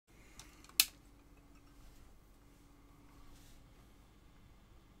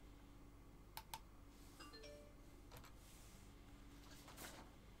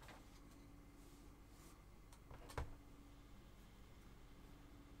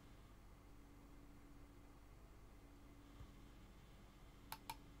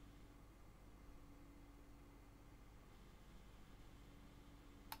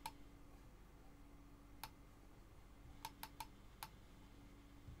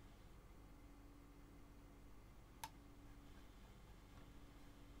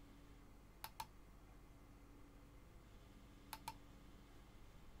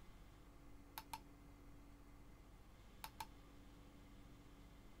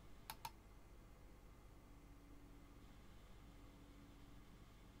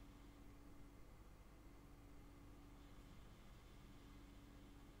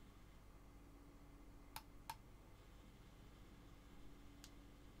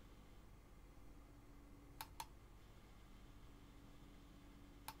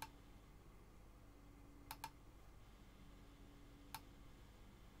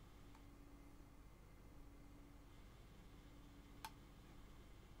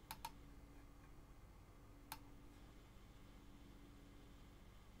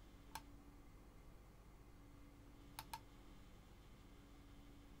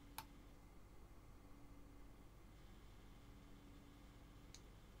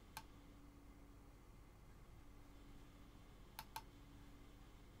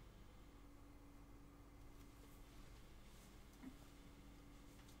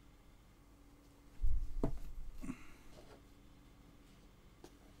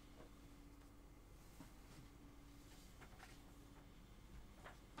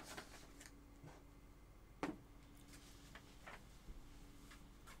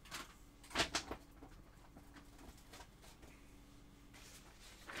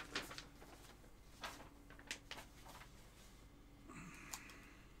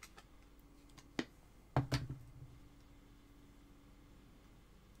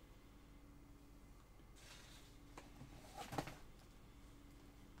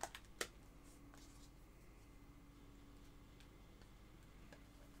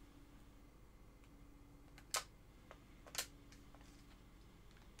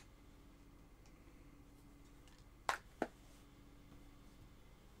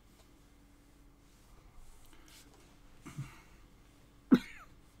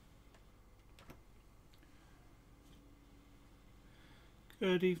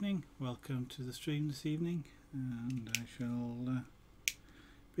Good evening, welcome to the stream this evening, and I shall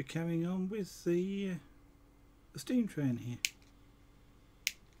be carrying on with the steam train here,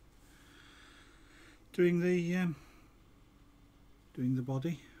 doing the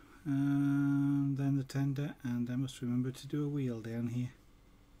body and then the tender, and I must remember to do a wheel down here.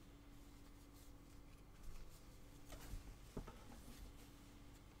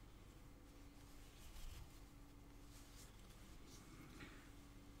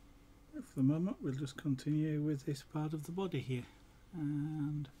 For the moment we'll just continue with this part of the body here,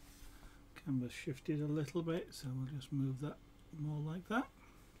 and camera's shifted a little bit, so we'll just move that more like that.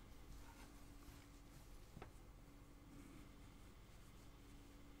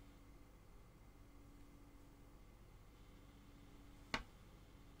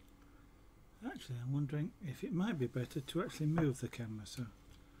 Actually, I'm wondering if it might be better to actually move the camera, so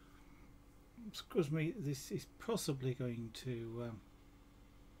excuse me, this is possibly going to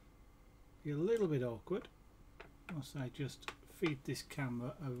be a little bit awkward once I just feed this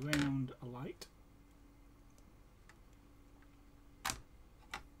camera around a light.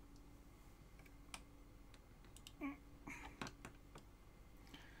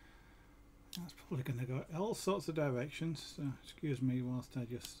 That's probably going to go all sorts of directions, so excuse me whilst I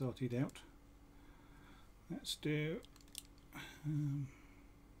just sort it out. Let's do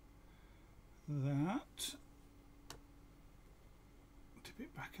that. Tip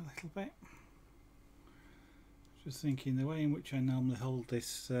it back a little bit. Just thinking the way in which I normally hold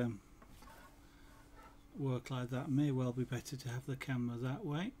this work like that may well be better to have the camera that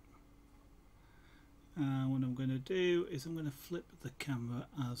way. And what I'm going to do is I'm going to flip the camera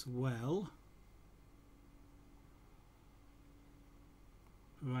as well,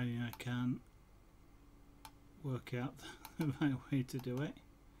 providing I can work out the right way to do it.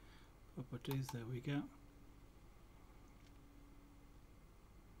 Properties, there we go.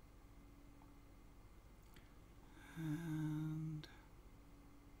 And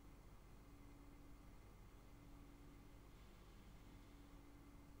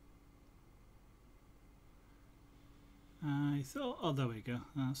I thought, oh, there we go.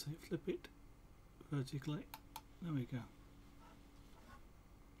 That's it. Flip it vertically. There we go.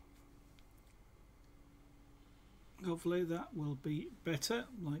 Hopefully that will be better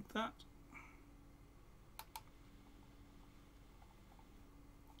like that.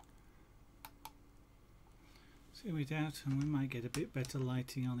 Zoom it out and we might get a bit better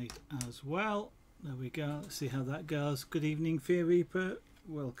lighting on it as well. There we go. Let's see how that goes. Good evening, Fear Reaper.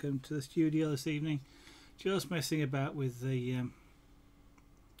 Welcome to the studio this evening. Just messing about with the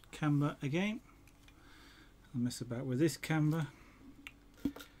camera again. I'll mess about with this camera.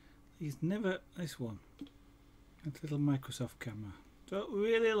 He's never this one. That little Microsoft camera. Don't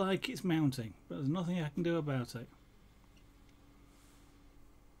really like its mounting, but there's nothing I can do about it.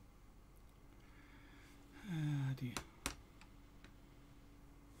 Ah dear.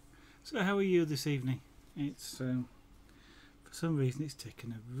 So how are you this evening? It's for some reason it's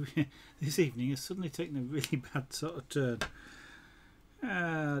taken a this evening has suddenly taken a really bad sort of turn.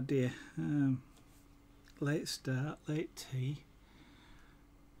 Ah dear. Late start, late tea,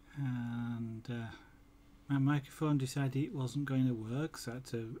 and my microphone decided it wasn't going to work, so I had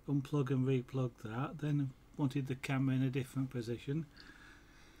to unplug and replug that. Then I wanted the camera in a different position.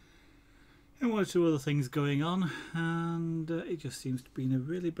 And one or two other things going on, and it just seems to be a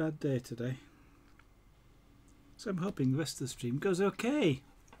really bad day today. So I'm hoping the rest of the stream goes okay.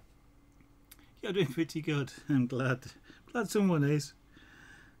 You're doing pretty good. I'm glad someone is.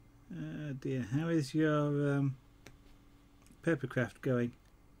 Dear, how is your papercraft going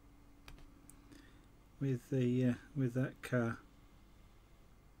with the with that car?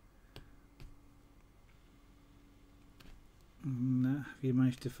 Have you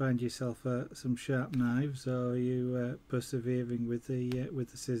managed to find yourself some sharp knives, or are you persevering with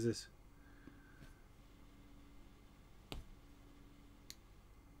the scissors?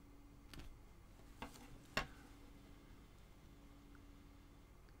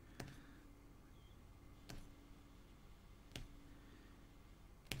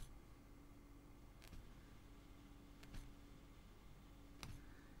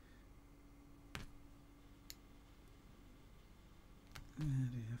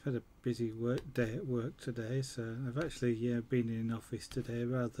 I've had a busy work day at work today, so I've actually been in an office today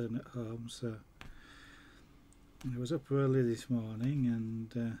rather than at home. So I was up early this morning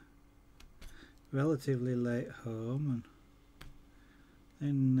and relatively late home,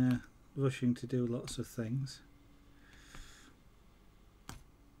 and then rushing to do lots of things.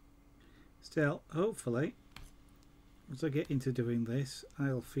 Still, hopefully, as I get into doing this,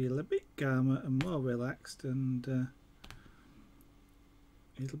 I'll feel a bit calmer and more relaxed, and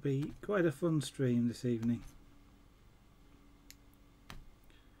It'll be quite a fun stream this evening.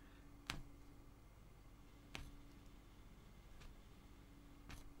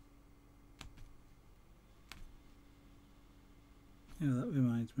 Yeah, that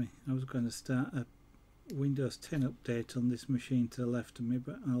reminds me, I was going to start a Windows 10 update on this machine to the left of me,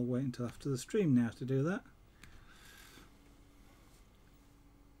 but I'll wait until after the stream now to do that.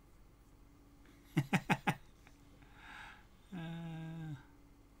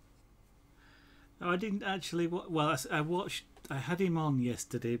 I didn't actually. Well, I watched. I had him on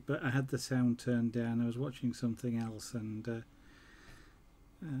yesterday, but I had the sound turned down. I was watching something else, and I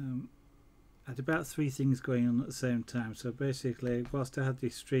had about 3 things going on at the same time. So basically, whilst I had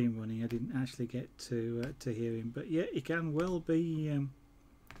this stream running, I didn't actually get to hear him. But yeah, he can well be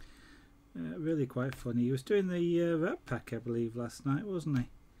really quite funny. He was doing the Rat Pack, I believe, last night, wasn't he?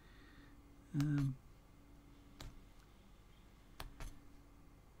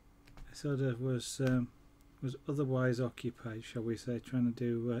 I sort of was otherwise occupied, shall we say, trying to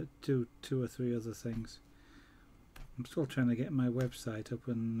do 2 or 3 other things. I'm still trying to get my website up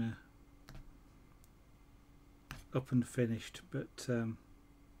and finished, but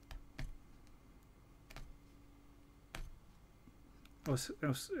I was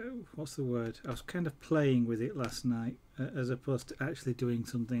what's the word? I was kind of playing with it last night as opposed to actually doing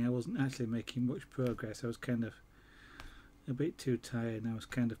something. I wasn't actually making much progress. I was kind of a bit too tired, and I was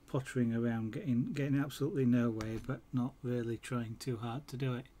kind of pottering around, getting absolutely nowhere, but not really trying too hard to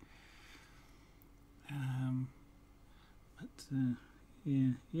do it.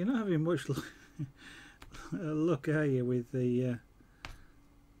 Yeah, you're not having much luck, are you, with the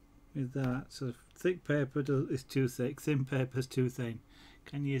with that sort of thick paper is too thick, thin paper is too thin.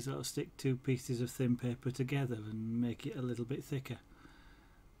 Can you sort of stick 2 pieces of thin paper together and make it a little bit thicker?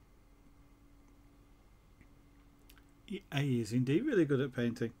 He is indeed really good at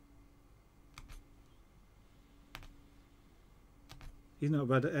painting. He's not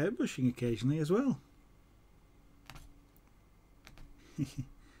bad at airbrushing occasionally as well.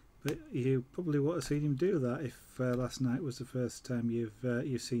 But you probably would have seen him do that if last night was the first time you've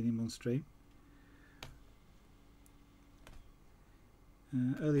seen him on stream.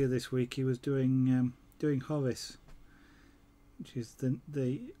 Earlier this week he was doing Horace, which is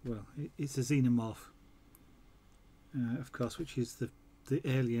it's a xenomorph. Of course, which is the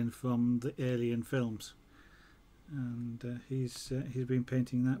alien from the Alien films, and he's been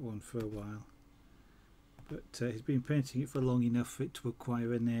painting that one for a while, but he's been painting it for long enough for it to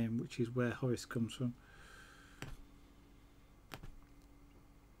acquire a name, which is where Horace comes from.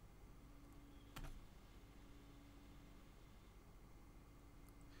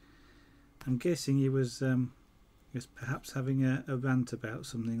 I'm guessing he was perhaps having a rant about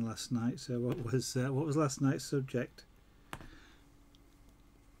something last night. So what was last night's subject?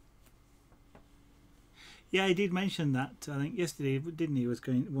 Yeah, he did mention that, I think yesterday, didn't he? He was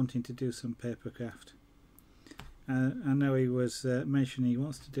wanting to do some papercraft. I know he was mentioning he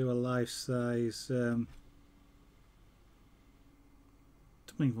wants to do a life-size something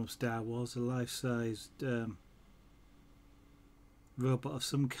from Star Wars, a life-sized robot of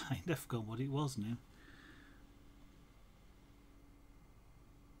some kind. I forgot what it was now.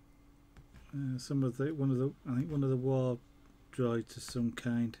 I think one of the war droids of some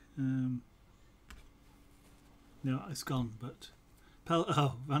kind. No, it's gone. But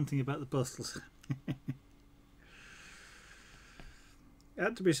ranting about the postals. It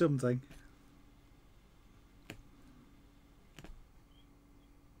had to be something.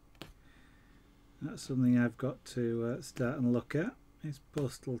 That's something I've got to start and look at. Is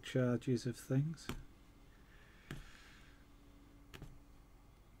postal charges of things.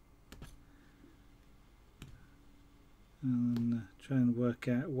 And try and work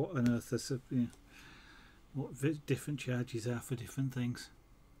out what on earth what different charges are for different things.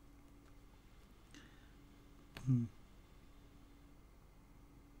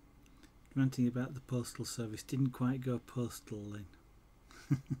 Ranting about the postal service didn't quite go postal then.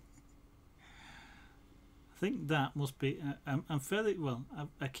 I think that must be. I'm fairly well.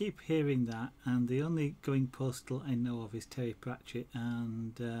 I keep hearing that, and the only going postal I know of is Terry Pratchett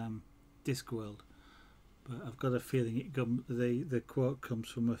and Discworld. But I've got a feeling the quote comes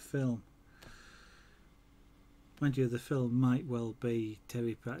from a film. Mind you, the film might well be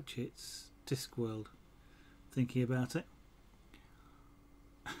Terry Pratchett's Discworld. Thinking about it.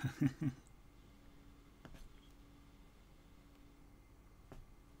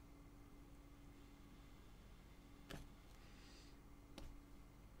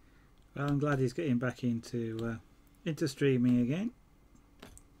 Well, I'm glad he's getting back into streaming again.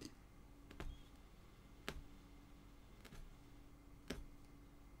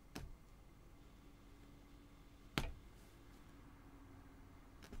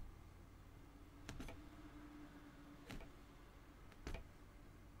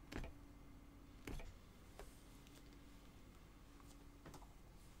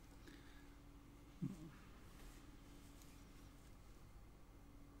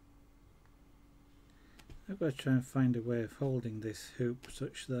 I've got to try and find a way of holding this hoop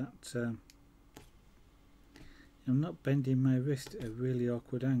such that I'm not bending my wrist at a really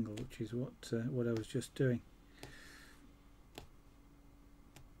awkward angle, which is what I was just doing.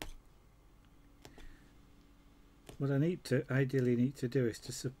 What I ideally need to do is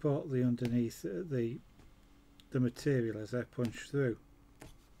to support the underneath the material as I punch through.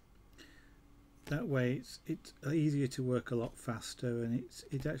 That way it's easier to work a lot faster, and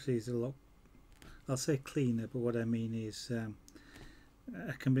it actually is a lot, I'll say cleaner, but what I mean is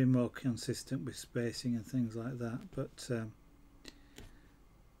I can be more consistent with spacing and things like that, but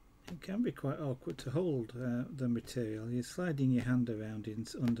it can be quite awkward to hold the material. You're sliding your hand around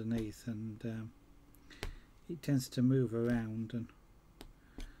underneath, and it tends to move around, and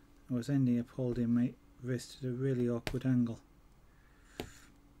I was ending up holding my wrist at a really awkward angle.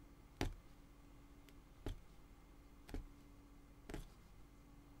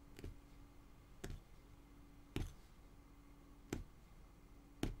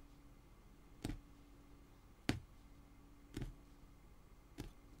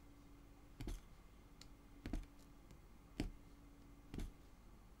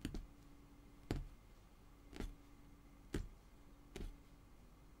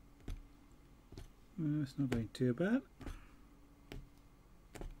 It's not going too bad.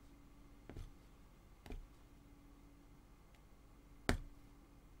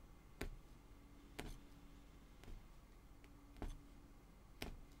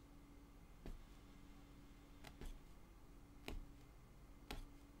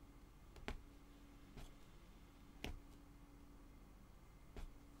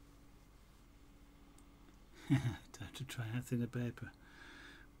 Time to try a thinner paper.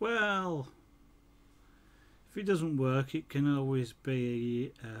 Well, if it doesn't work, it can always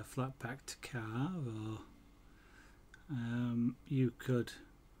be a flat packed car, or you could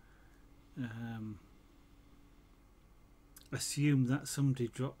assume that somebody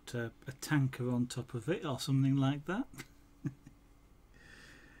dropped a tanker on top of it or something like that.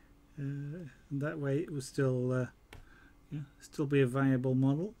 And that way it would still still be a viable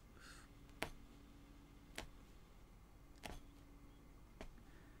model.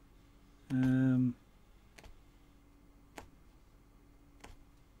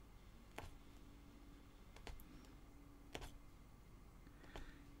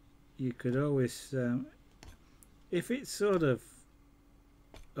 You could always, if it's sort of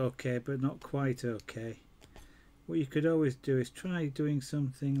okay but not quite okay, what you could always do is try doing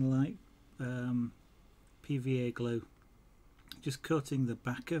something like PVA glue, just coating the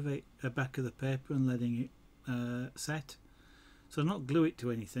back of it, the back of the paper, and letting it set. So not glue it to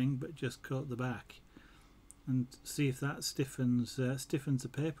anything, but just coat the back, and see if that stiffens the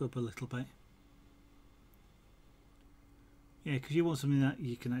paper up a little bit. Yeah, because you want something that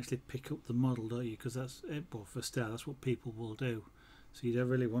you can actually pick up the model, don't you? Because that's, well, for a start, that's what people will do. So you don't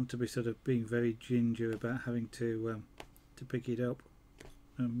really want to be sort of being very ginger about having to pick it up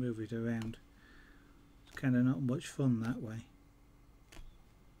and move it around. It's kind of not much fun that way.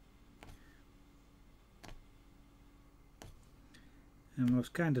 And I was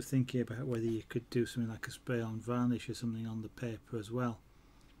kind of thinking about whether you could do something like a spray on varnish or something on the paper as well.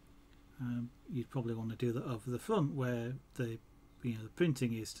 You'd probably want to do that over the front where the the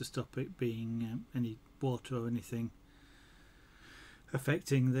printing is, to stop it being any water or anything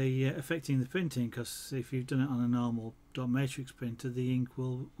affecting the printing, because if you've done it on a normal dot matrix printer, the ink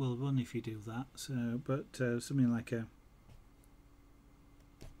will run if you do that. So, but something like a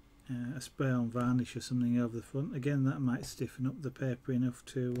spray on varnish or something over the front, again, that might stiffen up the paper enough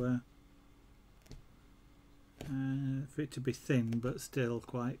to for it to be thin but still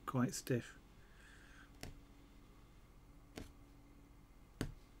quite stiff.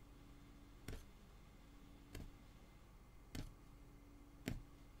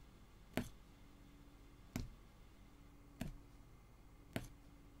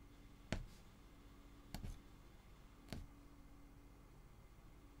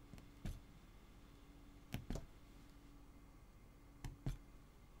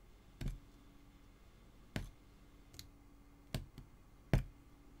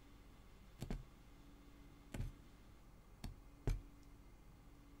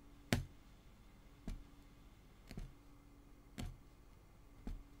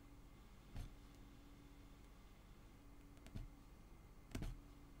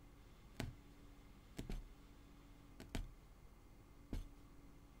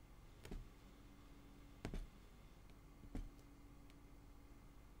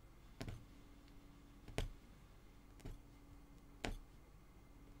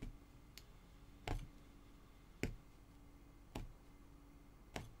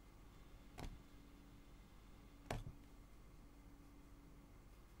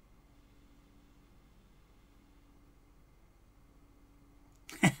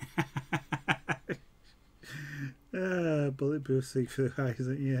 bulletproof see-through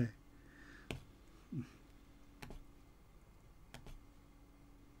housing, yeah.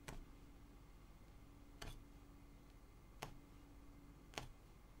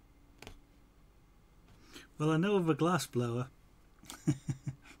 Well, I know of a glass blower.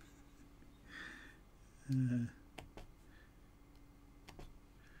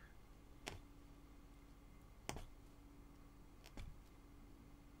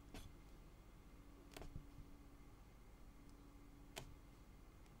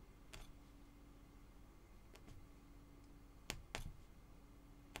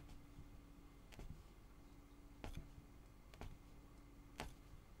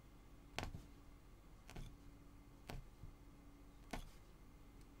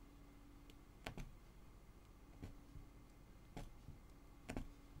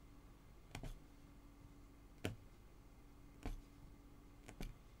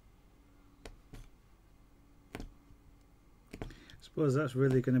 I suppose that's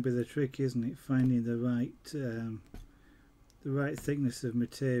really going to be the trick, isn't it? Finding the right thickness of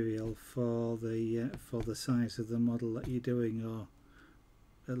material for the size of the model that you're doing, or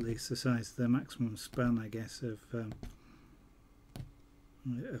at least the size of the maximum span, I guess, of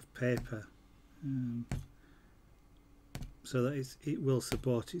paper, so that it will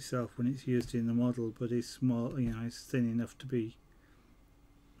support itself when it's used in the model, but it's small, you know, it's thin enough to be.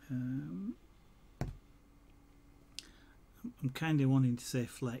 I'm kind of wanting to say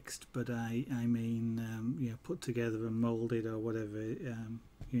flexed, but I mean you know, put together and moulded, or whatever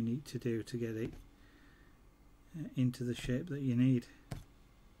you need to do to get it into the shape that you need.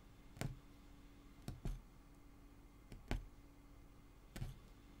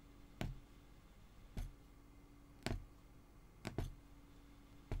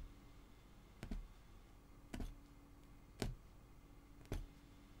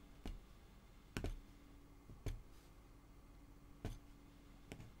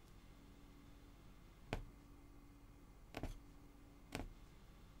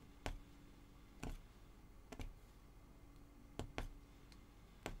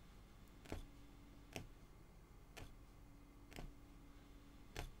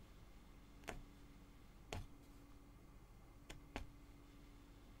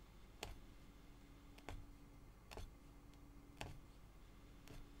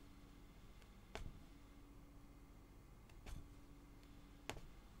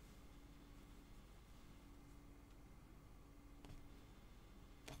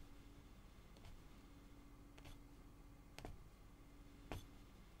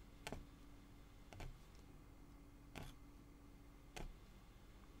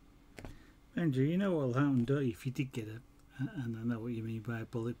 Andrew, you know what will happen, don't you, if you did get and I know what you mean by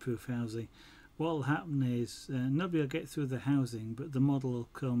bulletproof housing. What will happen is nobody will get through the housing, but the model will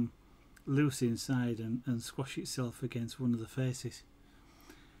come loose inside and squash itself against one of the faces.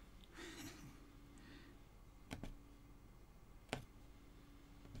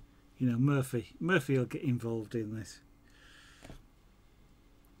 You know, Murphy will get involved in this.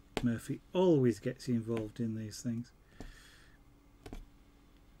 Murphy always gets involved in these things.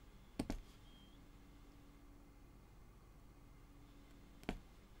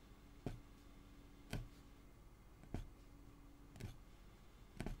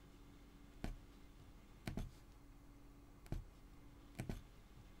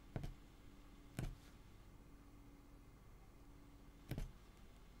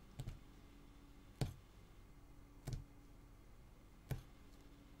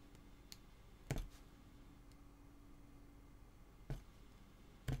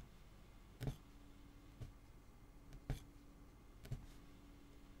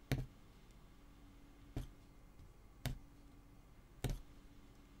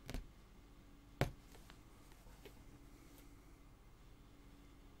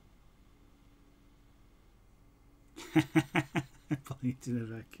 Putting it in a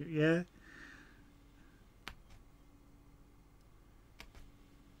vacuum, yeah.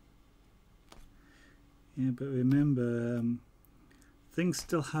 Yeah, but remember, things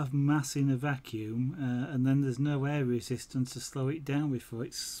still have mass in a vacuum, and then there's no air resistance to slow it down before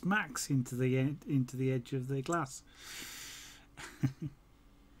it smacks into the edge of the glass.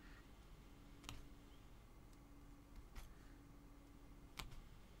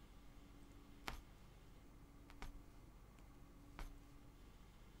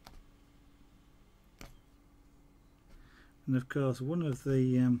 And of course, one of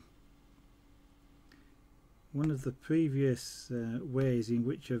the previous ways in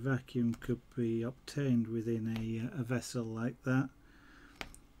which a vacuum could be obtained within a vessel like that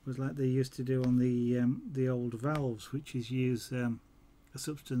was like they used to do on the old valves, which is use a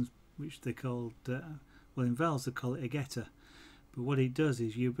substance which they called Well, in valves they call it a getter, but what it does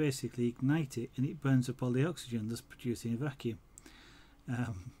is you basically ignite it and it burns up all the oxygen, thus producing a vacuum.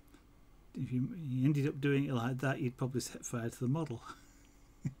 If you ended up doing it like that, you'd probably set fire to the model.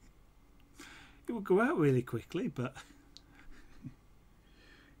 It would go out really quickly, but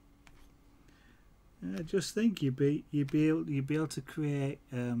I just think you'd be able to create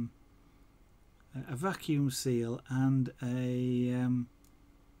a vacuum seal and an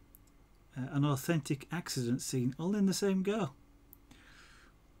authentic accident scene all in the same go.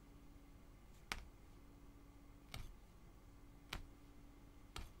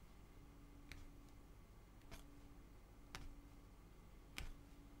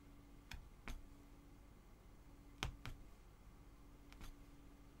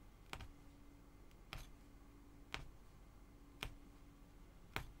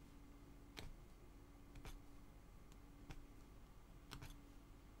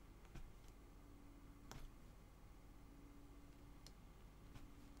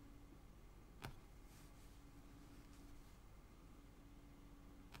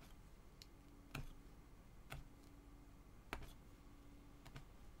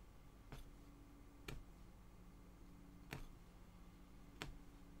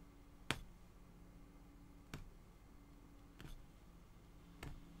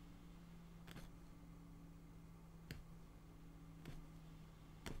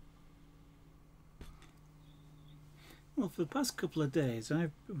 Well, for the past couple of days,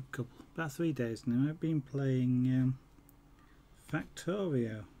 about 3 days now, I've been playing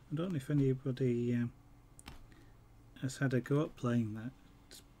Factorio. I don't know if anybody has had a go at playing that.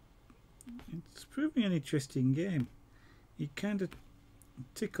 It's proving an interesting game. It kind of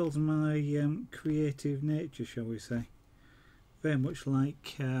tickles my creative nature, shall we say. Very much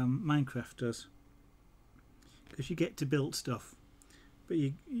like Minecraft does, because you get to build stuff. But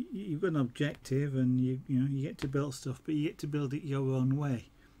you've got an objective, and you get to build stuff, but you get to build it your own way,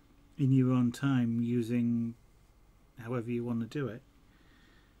 in your own time, using however you want to do it,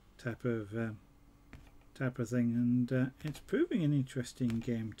 type of thing. And it's proving an interesting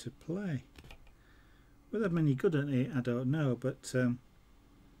game to play. Whether I'm any good at it, I don't know. But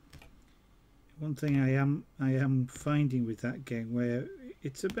one thing I am finding with that game, where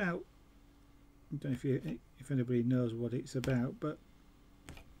it's about, I don't know if anybody knows what it's about, but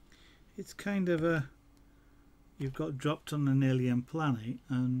it's kind of you've got dropped on an alien planet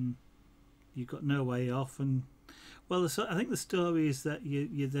and you've got no way off, and well, I think the story is that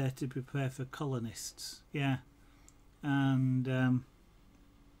you're there to prepare for colonists, yeah, and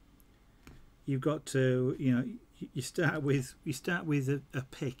you've got to, you start with a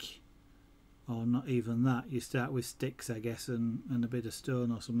pick, or not even that. You start with sticks, I guess, and a bit of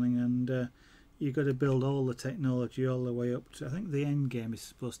stone or something, and you've got to build all the technology all the way up to, I think the end game is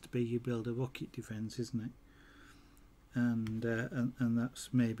supposed to be you build a rocket defence, isn't it? And that's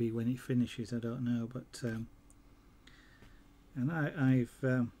maybe when it finishes, I don't know. But and I've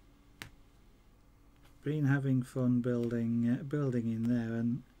been having fun building in there,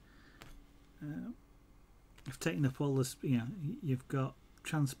 and I've taken up all this. You've got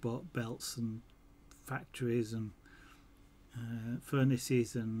transport belts and factories and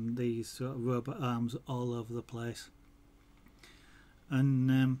furnaces and these sort of robot arms all over the place,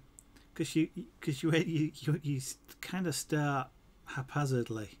 and because you kind of start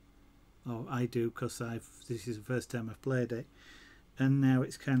haphazardly, or I do, because this is the first time I've played it, and now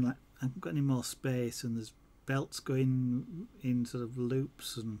it's kind of like I haven't got any more space, and there's belts going in sort of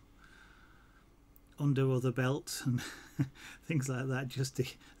loops and under other belts and things like that.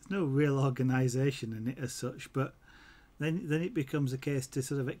 There's no real organisation in it as such, but then it becomes a case to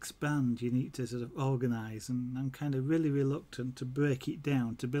sort of expand. You need to sort of organise, and I'm kind of really reluctant to break it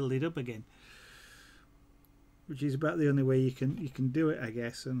down to build it up again, which is about the only way you can do it, I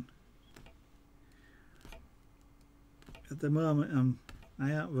guess. And at the moment, I'm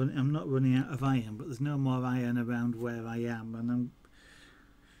not running out of iron, but there's no more iron around where I am, and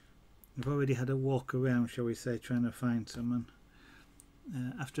I've already had a walk around, shall we say, trying to find some.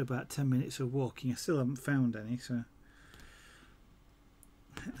 And after about 10 minutes of walking, I still haven't found any. So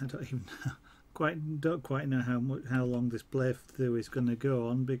I don't quite know how long this playthrough is going to go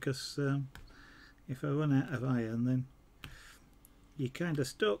on, because if I run out of iron, then you're kind of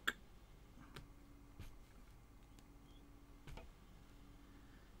stuck.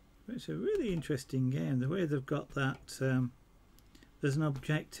 But it's a really interesting game, the way they've got that. There's an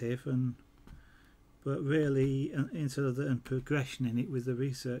objective, but really in sort of the progression in it with the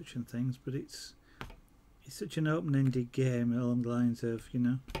research and things. But it's such an open-ended game along the lines of, if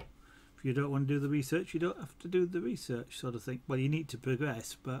you don't want to do the research, you don't have to do the research, sort of thing. Well, you need to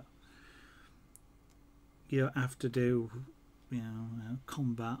progress, but you don't have to do, you know,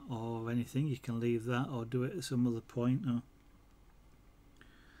 combat or anything. You can leave that or do it at some other point, or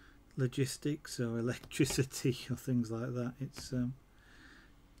logistics or electricity or things like that. It's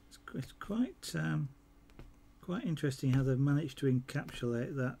quite interesting how they've managed to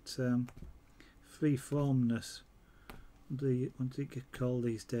encapsulate that free-formness, what do you get called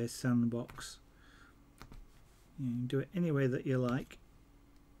these days, sandbox. You can do it any way that you like,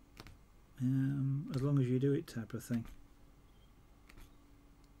 as long as you do it, type of thing.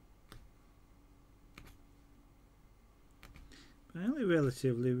 But I only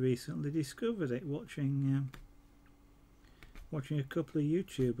relatively recently discovered it watching a couple of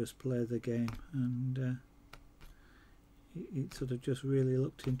YouTubers play the game, and it sort of just really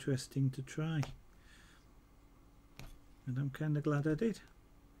looked interesting to try, and I'm kind of glad I did.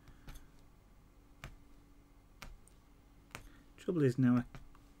 Trouble is now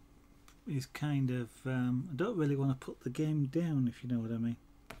is kind of I don't really want to put the game down, if you know what I mean.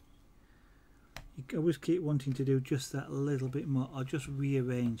 You always keep wanting to do just that little bit more, or just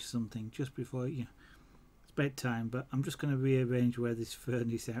rearrange something just before it's bedtime, but I'm just going to rearrange where this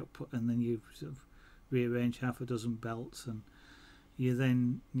furnace output, and then you sort of rearrange half a dozen belts, and you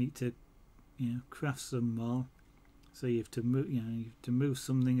then need to, you know, craft some more. So you have to move, you have to move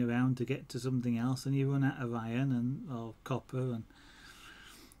something around to get to something else, and you run out of iron or copper, and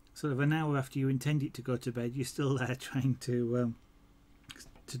sort of an hour after you intend it to go to bed, you're still there trying to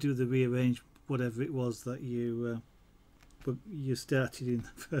do the rearrange whatever it was that you started in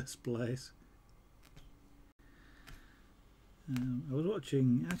the first place. I was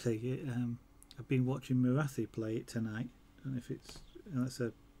watching, actually, I've been watching Marathi play it tonight. I don't know if that's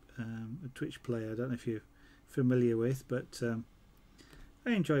a Twitch player. I don't know if you're familiar with, but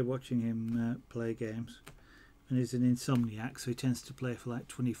I enjoy watching him play games. And he's an insomniac, so he tends to play for like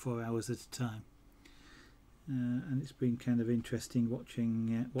 24 hours at a time. And it's been kind of interesting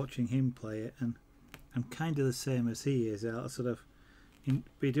watching him play it. And I'm kind of the same as he is. I'll sort of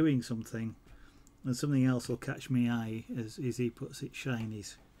be doing something, and something else will catch my eye, as he puts it,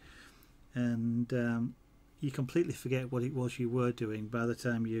 shinies, and you completely forget what it was you were doing by the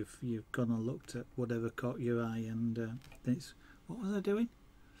time you've gone and looked at whatever caught your eye, and then it's, what was I doing?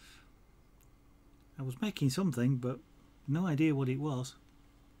 I was making something, but no idea what it was.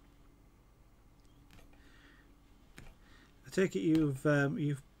 I take it you've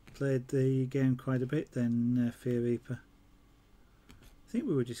played the game quite a bit then, Fear Reaper. I think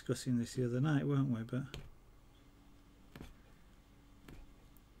we were discussing this the other night, weren't we? But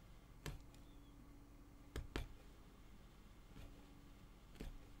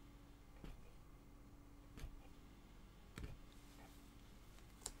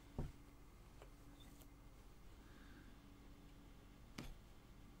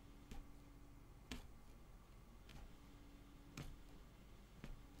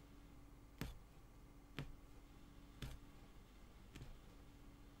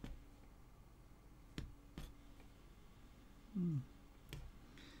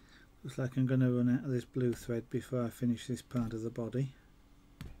looks like I'm going to run out of this blue thread before I finish this part of the body.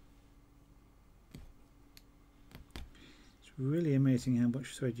 It's really amazing how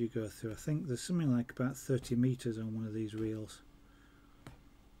much thread you go through. I think there's something like about 30 meters on one of these reels,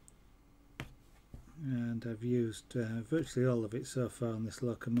 and I've used virtually all of it so far on this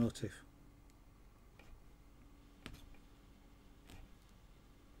locomotive.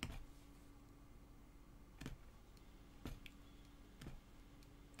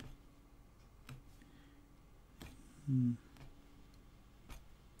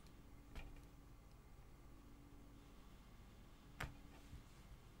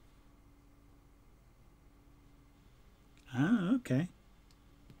 Ah, okay.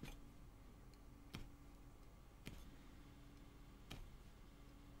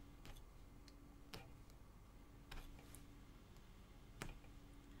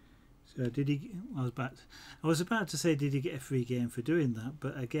 So did he? I was about to say, did he get a free game for doing that?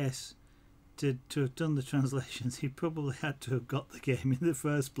 But I guess to have done the translations, he probably had to have got the game in the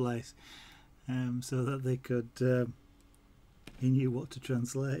first place, so that they could. He knew what to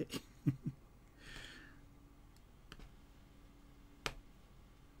translate.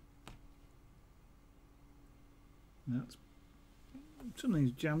 That's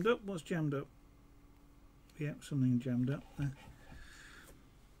something's jammed up. What's jammed up? Yep, something jammed up there.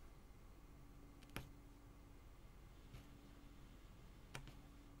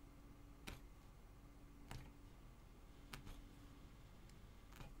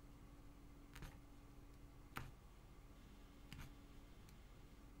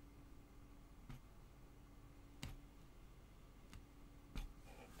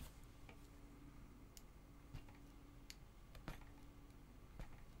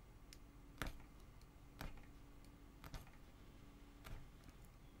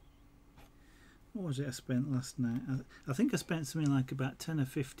 what was it I spent last night? I think I spent something like about 10 or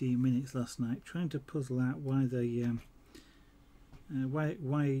 15 minutes last night trying to puzzle out why the I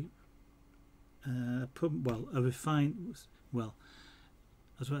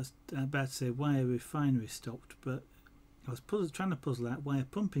was about to say why a refinery stopped, but I was trying to puzzle out why a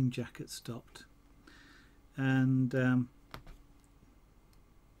pumping jack had stopped. And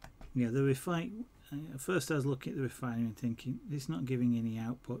yeah, first I was looking at the refinery and thinking it's not giving any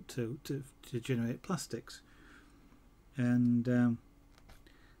output to generate plastics, and the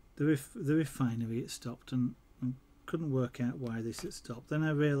refinery had stopped, and couldn't work out why this had stopped. Then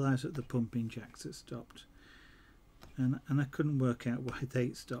I realised that the pumping jacks had stopped, and I couldn't work out why they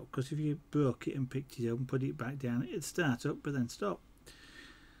had stopped, because if you broke it and picked it up and put it back down, it'd start up but then stop.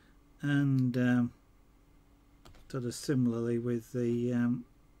 And sort of similarly with the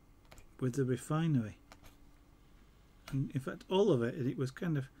refinery, and in fact all of it, it was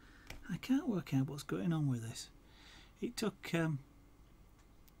kind of, I can't work out what's going on with this. It took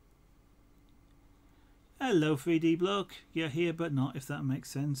hello 3D bloke, you're here but not, if that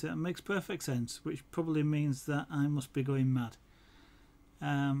makes sense. It makes perfect sense, which probably means that I must be going mad.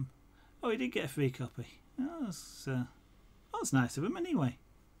 Oh, he did get a free copy. Oh, that's nice of him anyway.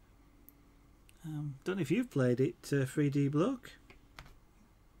 Don't know if you've played it, 3D bloke.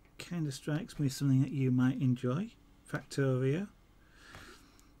 Kind of strikes me something that you might enjoy, Factorio.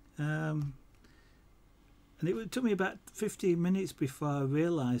 And it took me about 15 minutes before I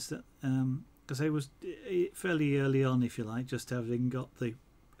realised that, because I was fairly early on, if you like, just having got the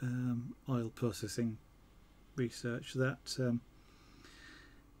oil processing research, that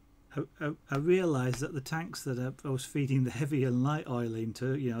I realised that the tanks that I was feeding the heavy and light oil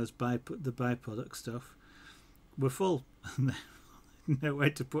into, you know, as the byproduct stuff, were full. Nowhere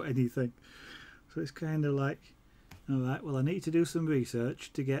to put anything. So it's kind of like, alright, well, I need to do some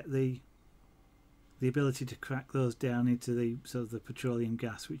research to get the ability to crack those down into the sort of the petroleum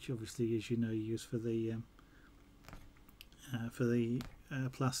gas, which obviously, as you know, you use for the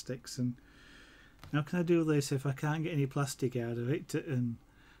plastics. And how can I do this if I can't get any plastic out of it to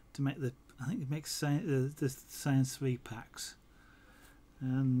make the, I think it makes the Science 3 packs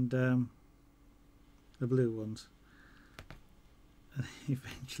and the blue ones. And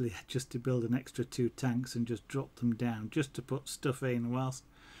eventually I just to build an extra 2 tanks and just drop them down just to put stuff in whilst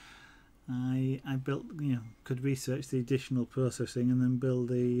I built, you know, could research the additional processing and then build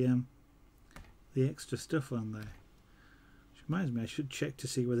the extra stuff on there. Which reminds me, I should check to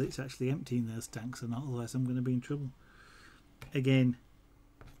see whether it's actually emptying those tanks or not, otherwise I'm going to be in trouble. Again.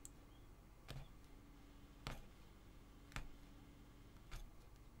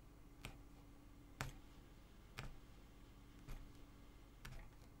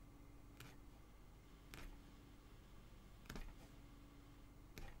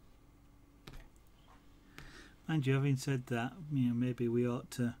 And you, having said that, you know, maybe we ought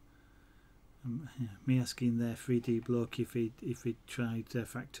to, me asking there 3D bloke if he'd tried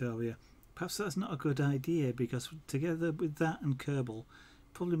Factorio, perhaps that's not a good idea, because together with that and Kerbal,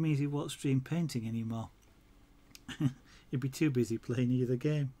 probably means he won't stream painting anymore. He'd be too busy playing either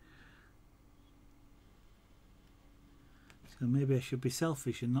game. So maybe I should be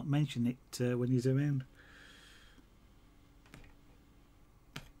selfish and not mention it when he's around.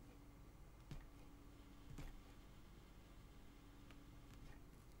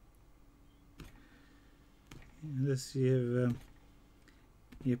 Unless you're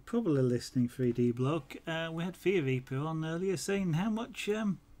probably listening, 3D bloke. We had Fear Reaper on earlier saying how much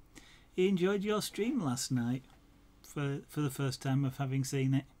he enjoyed your stream last night for the first time of having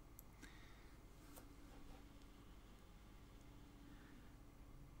seen it.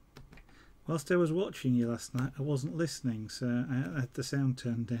 Whilst I was watching you last night, I wasn't listening, so I had the sound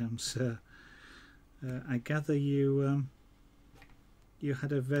turned down. So I gather you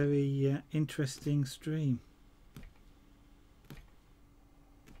had a very interesting stream.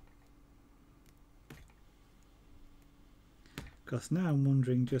 Because now I'm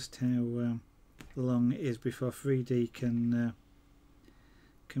wondering just how long it is before 3D can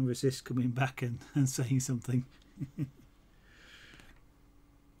resist coming back and saying something.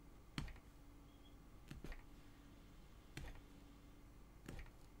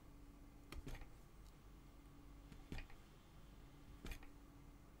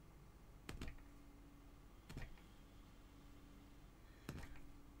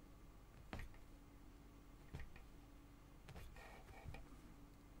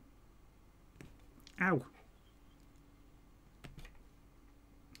 Ow!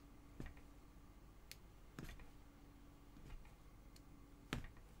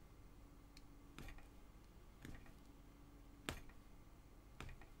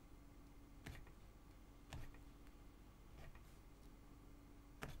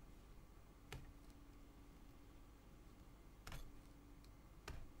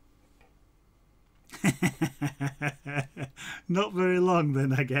 Not very long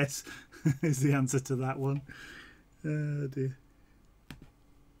then, I guess, is the answer to that one. Oh dear.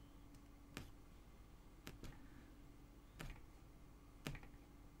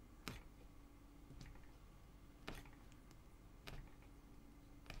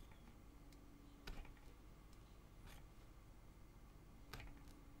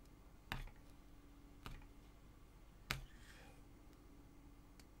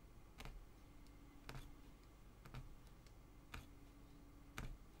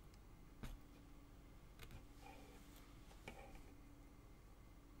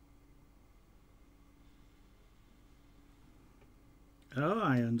 Oh,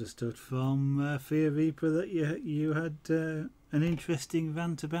 I understood from Fear Reaper that you had an interesting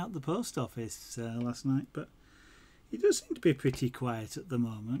rant about the post office last night, but he does seem to be pretty quiet at the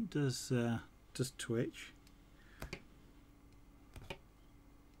moment. Does Twitch?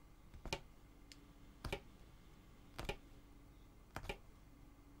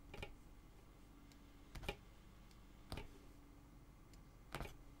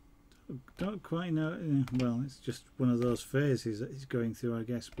 Don't quite know. Well, it's just one of those phases that he's going through, I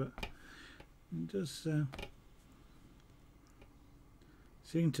guess. But it does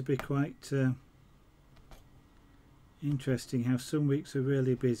seem to be quite interesting how some weeks are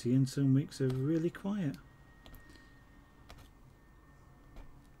really busy and some weeks are really quiet.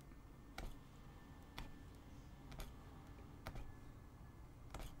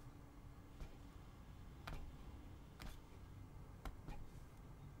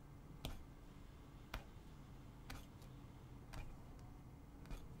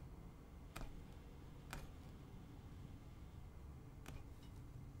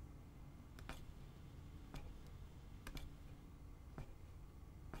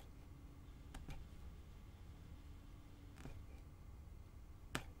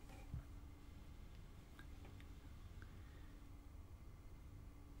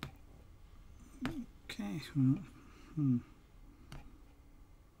 Okay,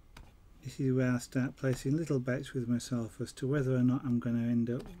 this is where I start placing little bets with myself as to whether or not I'm going to end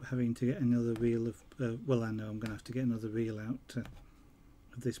up having to get another reel of, well, I know I'm going to have to get another reel out of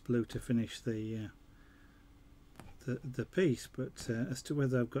this blue to finish the piece, but as to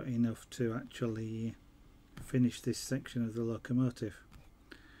whether I've got enough to actually finish this section of the locomotive.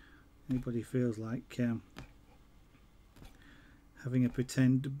 Anybody feels like having a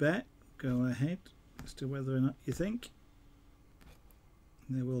pretend bet, go ahead, as to whether or not you think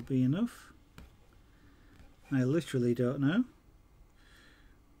there will be enough. I literally don't know.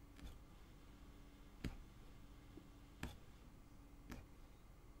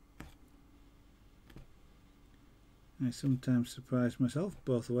 I sometimes surprise myself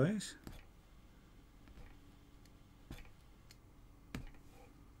both ways.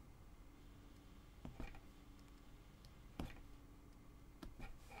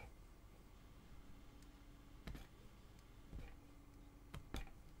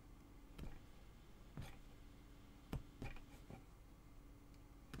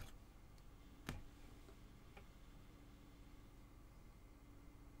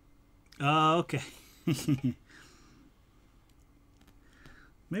 Oh, okay.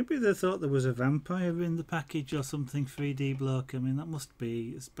 Maybe they thought there was a vampire in the package or something, 3D bloke. I mean, that must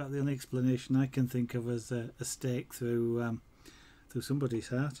be, it's about the only explanation I can think of as a stake through somebody's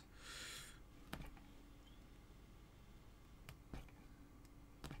heart.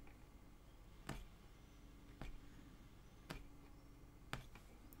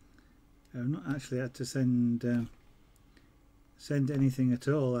 I've not actually had to send anything at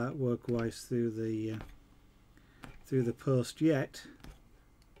all artwork wise through the post yet.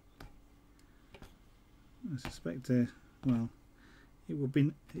 I suspect well, it would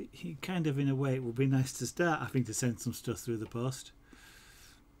be kind of, in a way, it would be nice to start having to send some stuff through the post.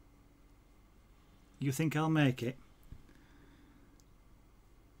 You think I'll make it?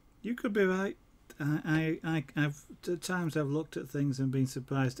 You could be right. I've at times I've looked at things and been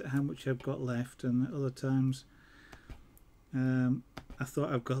surprised at how much I've got left, and at other times I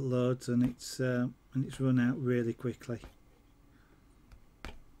thought I've got loads and it's run out really quickly.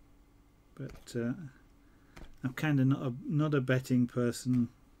 But I'm kind of not a betting person,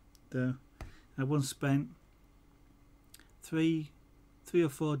 though. I once spent three or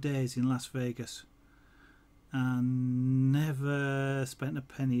 4 days in Las Vegas and never spent a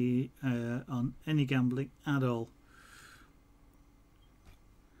penny on any gambling at all.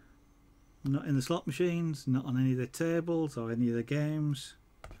 Not in the slot machines, not on any of the tables or any of the games.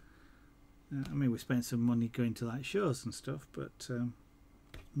 I mean, we spent some money going to like shows and stuff, but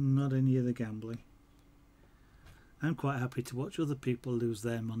not any of the gambling. I'm quite happy to watch other people lose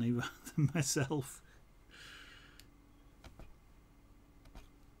their money rather than myself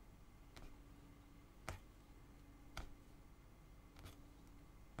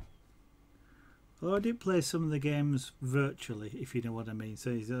Although I did play some of the games virtually, if you know what I mean. So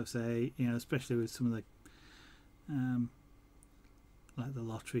you sort of say, you know, especially with some of the like the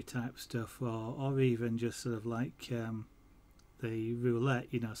lottery type stuff, or even just sort of like the roulette,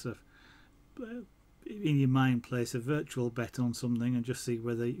 you know, sort of in your mind place a virtual bet on something and just see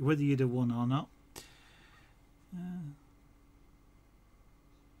whether you'd have won or not.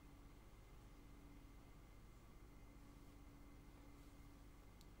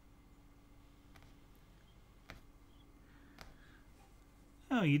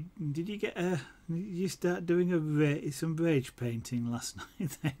 Oh, did you start doing some rage painting last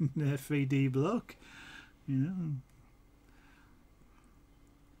night then, 3D block? You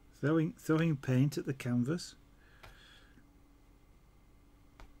know, throwing paint at the canvas.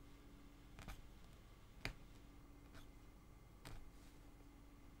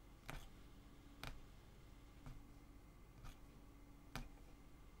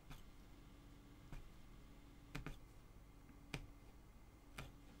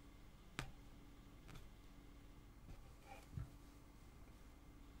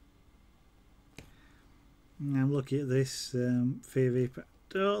 I'm looking at this theory, but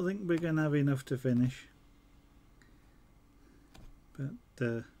I don't think we're going to have enough to finish.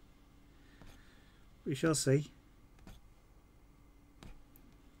 But we shall see. I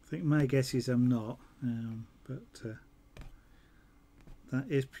think my guess is I'm not, but that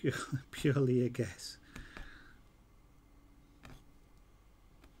is purely a guess.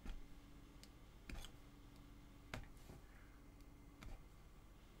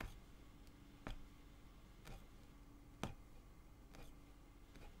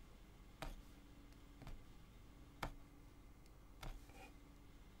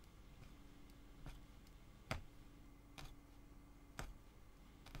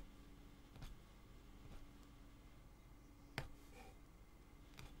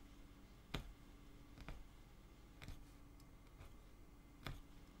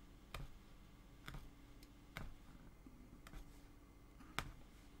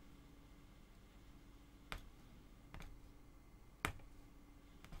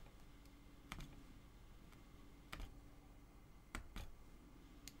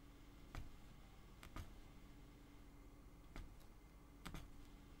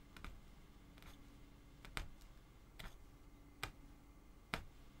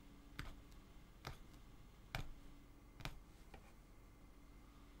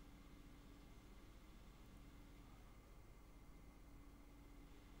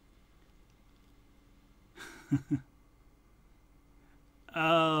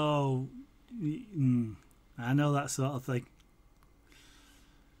 Oh, I know that sort of thing.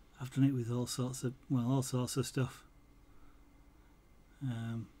 I've done it with all sorts of stuff.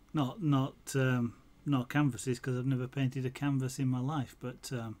 Not canvases, because I've never painted a canvas in my life,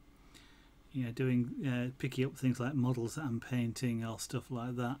 but you know, doing picking up things like models that I'm painting or stuff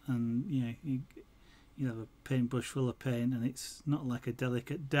like that, and you know, you have a paintbrush full of paint, and it's not like a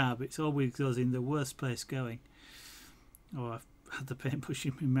delicate dab. It's always goes in the worst place going. Or I've had the paintbrush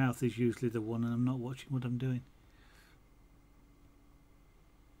in my mouth is usually the one, and I'm not watching what I'm doing.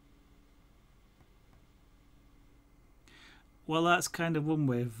 Well, that's kind of one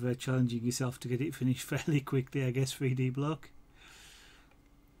way of challenging yourself to get it finished fairly quickly, I guess, 3D block.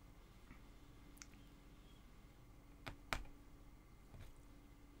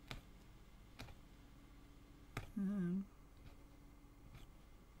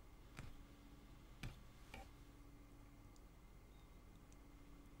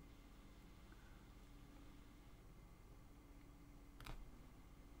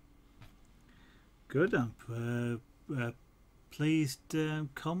 Good. I'm pleased,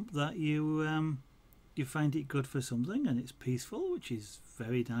 Comp, that you find it good for something and it's peaceful, which is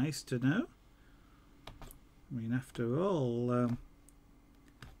very nice to know. I mean, after all,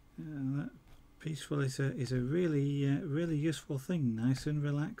 that peaceful is a really really useful thing. Nice and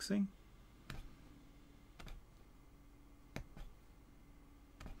relaxing.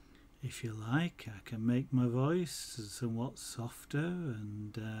 If you like, I can make my voice somewhat softer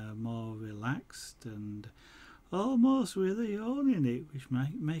and more relaxed, and almost with a yawn in it, which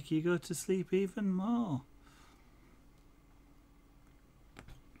might make you go to sleep even more.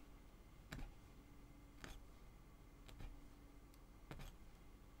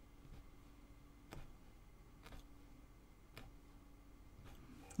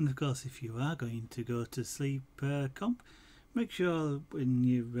 And of course, if you are going to go to sleep, Comp, make sure when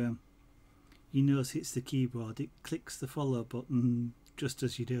you your nose hits the keyboard, it clicks the follow button just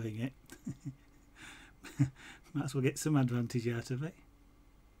as you're doing it. Might as well get some advantage out of it.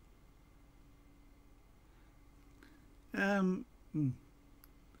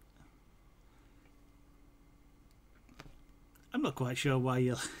 I'm not quite sure why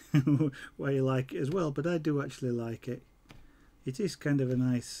you why you like it as well, but I do actually like it. It is kind of a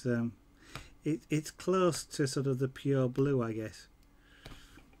nice. It's close to sort of the pure blue, I guess.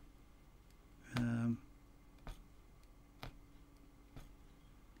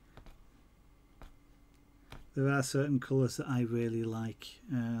 There are certain colours that I really like,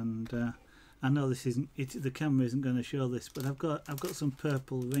 and I know this isn't the camera isn't going to show this, but I've got some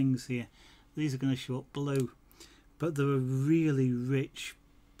purple rings here. These are going to show up blue, but they're a really rich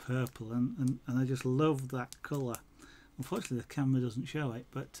purple, and I just love that colour. Unfortunately, the camera doesn't show it,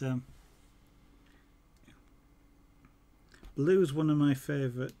 but blue is one of my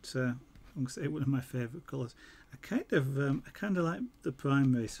favourite. I'm going to say one of my favourite colours. I kind of like the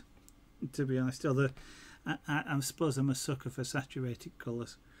primaries, to be honest. Although I suppose I'm a sucker for saturated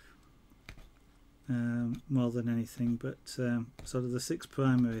colours more than anything. But sort of the 6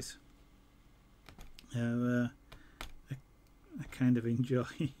 primaries I kind of enjoy.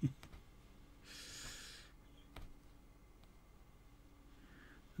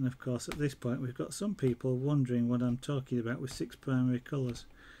 And of course, at this point, we've got some people wondering what I'm talking about with 6 primary colours.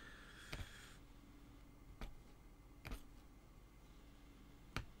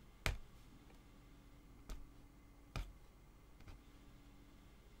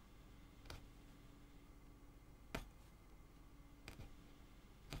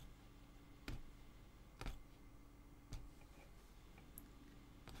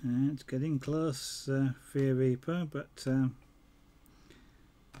 It's getting close, Fear Reaper, but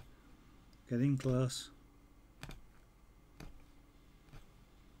getting close.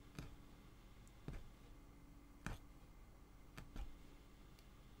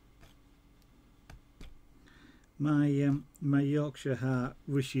 My Yorkshire heart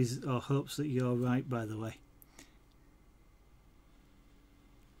wishes or hopes that you're right, by the way.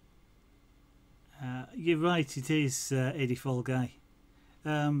 You're right, it is Eddie Fall Guy.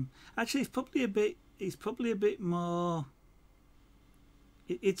 Actually, it's probably a bit more.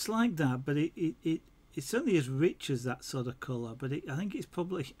 It's like that, but it certainly as rich as that sort of colour. But I think it's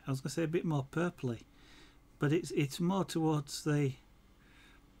probably, I was going to say, a bit more purpley, but it's more towards the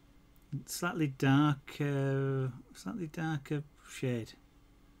slightly darker shade.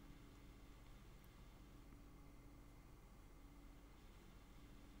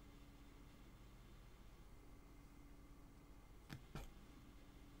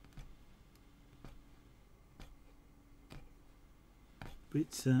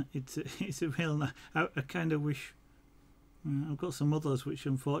 But it's a real. I kind of wish. I've got some others which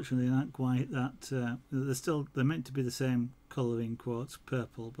unfortunately aren't quite that. They're meant to be the same colour in quotes,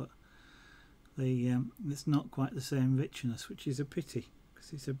 purple, but it's not quite the same richness, which is a pity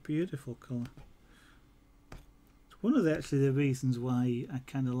because it's a beautiful colour. It's one of the reasons why I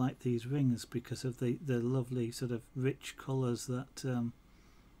kind of like these rings, because of the lovely sort of rich colours that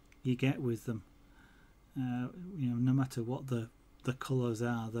you get with them. No matter what the colours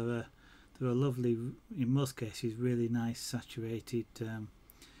are, they're a lovely, in most cases, really nice saturated,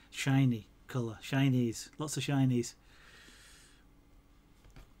 shiny colour. Shinies, lots of shinies.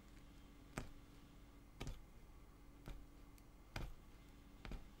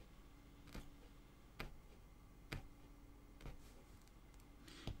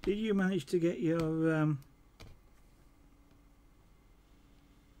 Did you manage to get your I'm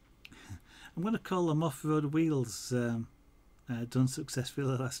going to call them off-road wheels done successfully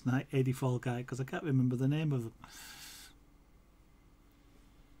last night, 84 guy, because I can't remember the name of them.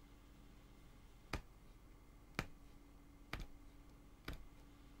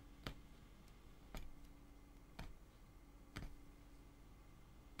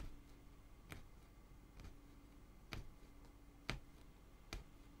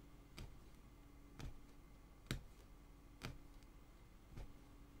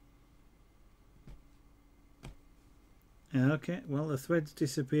 Okay, well, the thread's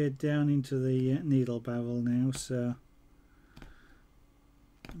disappeared down into the needle barrel now, so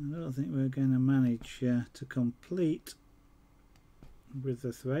I don't think we're going to manage to complete with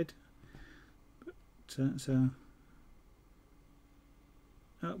the thread. But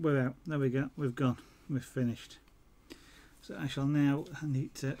oh, we're out. There we go. We've gone. We've finished. So I shall now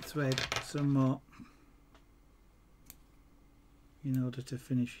need to thread some more in order to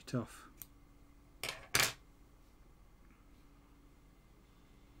finish it off.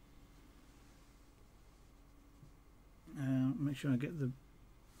 Make sure I get the.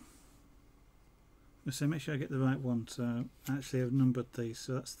 Make sure I get the right one. So actually, I've numbered these.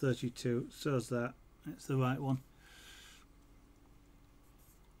 So that's 32. So's that. It's the right one.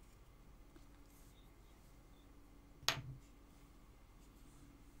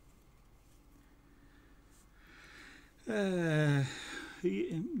 Yeah,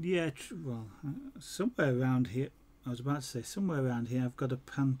 well, somewhere around here, I was about to say somewhere around here I've got a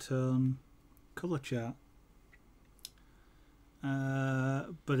Pantone colour chart,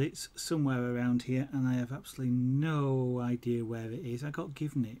 but it's somewhere around here and I have absolutely no idea where it is. I got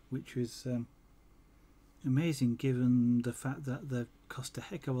given it, which was amazing given the fact that they cost a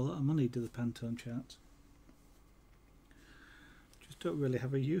heck of a lot of money to the Pantone charts. Just don't really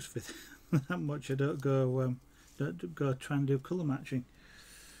have a use for it that much. I don't go try and do colour matching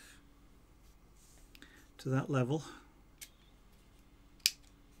to that level.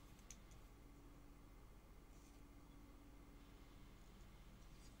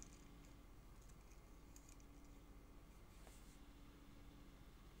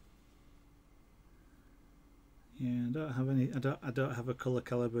 Yeah, I don't have any. I don't have a colour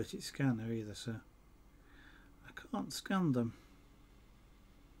calibrated scanner either, so I can't scan them.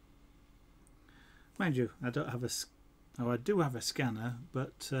 Mind you, I don't have a. Oh, I do have a scanner,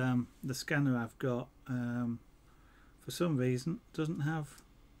 but the scanner I've got, for some reason, doesn't have.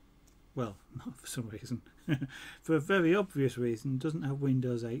 Well, not for some reason. For a very obvious reason, doesn't have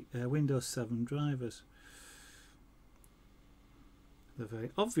Windows 7 drivers. The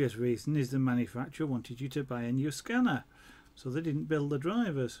very obvious reason is the manufacturer wanted you to buy a new scanner, so they didn't build the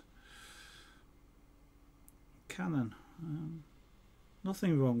drivers. Canon,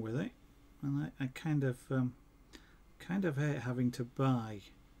 nothing wrong with it, and I kind of hate having to buy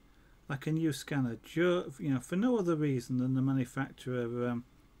like a new scanner, for no other reason than the manufacturer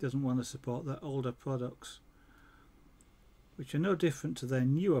doesn't want to support their older products, which are no different to their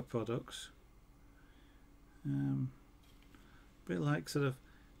newer products. Bit like sort of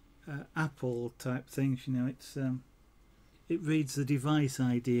Apple type things, it's it reads the device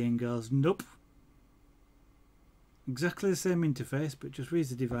ID and goes nope, exactly the same interface, but just reads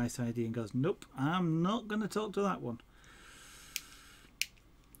the device ID and goes nope, I'm not going to talk to that one.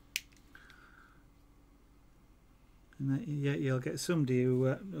 And yet you'll get somebody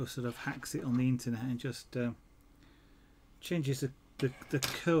who sort of hacks it on the internet and just changes the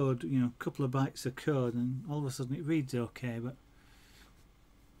code, a couple of bytes of code, and all of a sudden it reads okay. But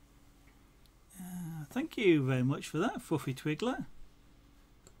thank you very much for that, Fluffy Twiggler.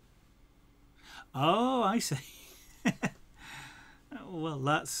 Oh, I see. Well,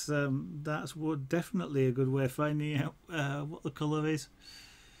 that's definitely a good way of finding out what the colour is.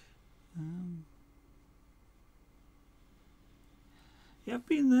 Yeah, I've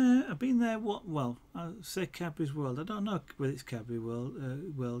been there. Well, I'll say Cadbury's World. I don't know whether it's Cadbury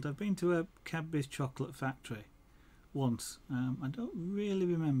World. I've been to a Cadbury's chocolate factory once. I don't really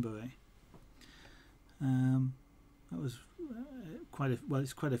remember it. That was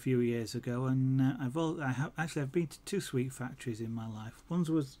it's quite a few years ago, and I've been to 2 sweet factories in my life. One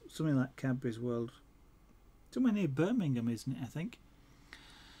was something like Cadbury's World, somewhere near Birmingham, isn't it? I think.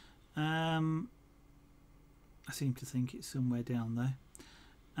 I seem to think it's somewhere down there.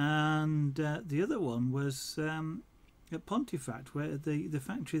 And the other one was at Pontefract, where the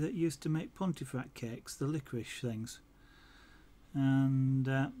factory that used to make Pontefract cakes, the licorice things. And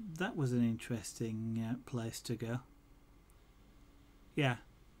that was an interesting place to go. Yeah,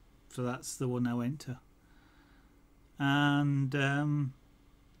 so that's the one I went to. And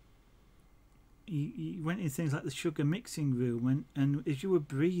you went in things like the sugar mixing room, and as you were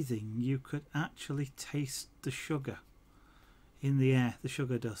breathing you could actually taste the sugar in the air, the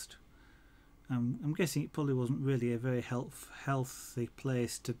sugar dust. I'm guessing it probably wasn't really a very healthy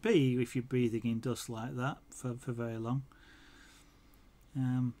place to be if you're breathing in dust like that for very long.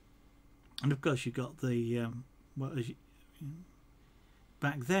 And of course you got the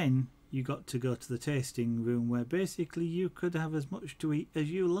back then you got to go to the tasting room, where basically you could have as much to eat as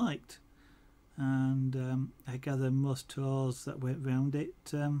you liked. And I gather most tours that went round it,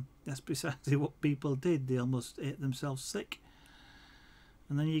 that's precisely what people did. They almost ate themselves sick.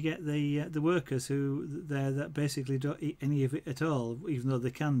 And then you get the workers that basically don't eat any of it at all, even though they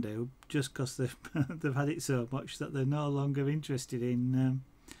can do, just because they've had it so much that they're no longer interested in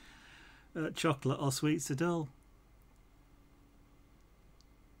chocolate or sweets at all.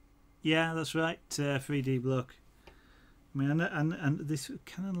 Yeah, that's right, 3D bloke. I mean, and this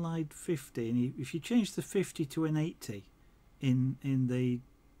Canon Light 50, and if you change the 50 to an 80 in the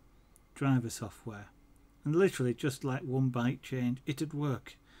driver software, and literally just like one byte change, it'd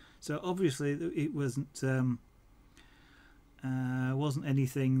work. So obviously it wasn't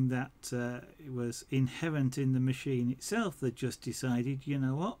anything that was inherent in the machine itself. They just decided, you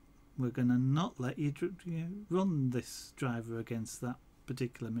know what, we're going to not let you run this driver against that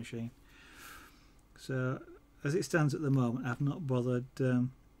particular machine. So as it stands at the moment, I've not bothered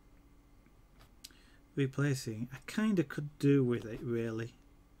replacing, I kind of could do with it really,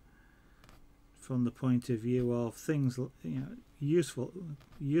 from the point of view of things, you know, useful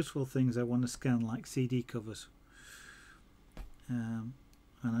things I want to scan, like CD covers. And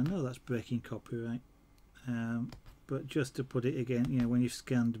I know that's breaking copyright, but just to put it again, you know, when you've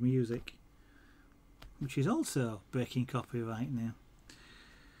scanned music, which is also breaking copyright now,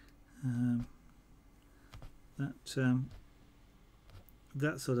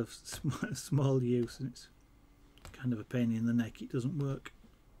 that sort of small use, and it's kind of a pain in the neck. It doesn't work.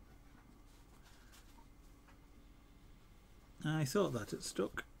 I thought that it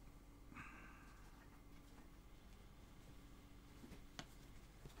stuck.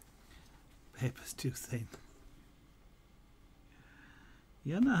 Paper's too thin.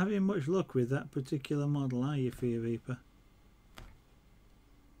 You're not having much luck with that particular model, are you, Fear Reaper?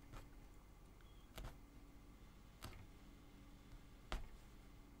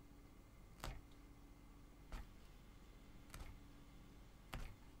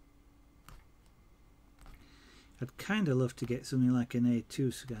 I'd kind of love to get something like an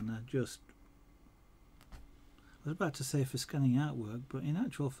A2 scanner. I was about to say for scanning artwork, but in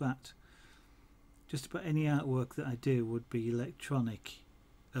actual fact, just about any artwork that I do would be electronic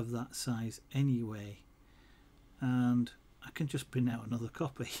of that size anyway, and I can just print out another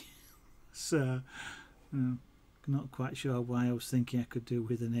copy. So, not quite sure why I was thinking I could do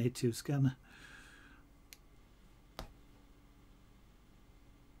with an A2 scanner.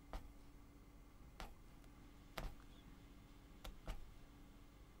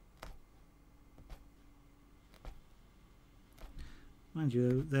 Mind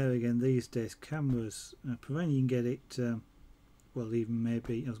you, there again, these days cameras, providing you can get it, well, even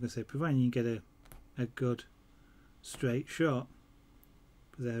maybe, I was going to say, providing you can get a good straight shot,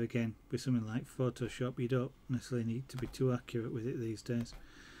 but there again, with something like Photoshop, you don't necessarily need to be too accurate with it these days.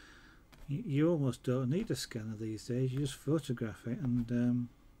 You almost don't need a scanner these days. You just photograph it and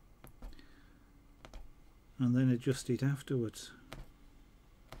then adjust it afterwards.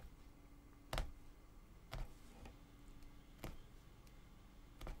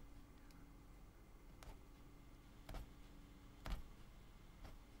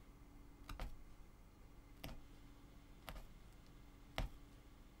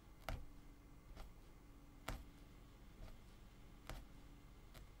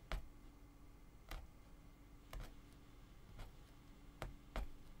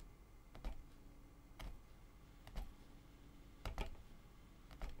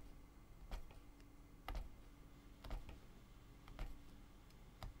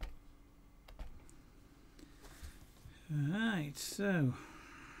 Right, so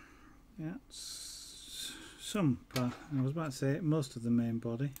that's some part. I was about to say most of the main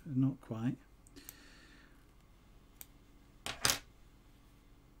body, but not quite,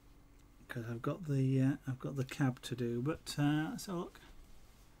 because I've got the cab to do. But let's have a look.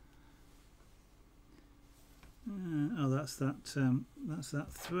 Oh, that's that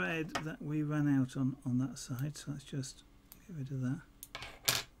thread that we ran out on that side. So let's just get rid of that.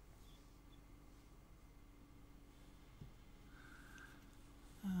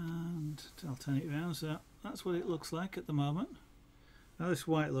 And I'll turn it around, so that's what it looks like at the moment. Now this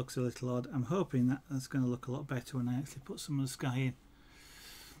white looks a little odd. I'm hoping that that's going to look a lot better when I actually put some of the sky in.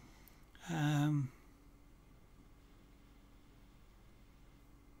 I'm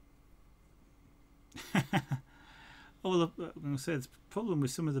going to say the problem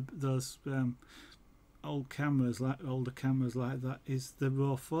with some of those older cameras like that is the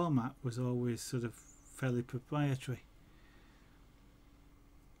raw format was always sort of fairly proprietary.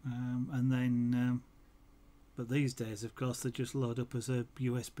 And then but these days of course they just load up as a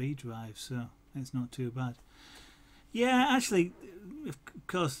USB drive, so it's not too bad. Yeah, actually, of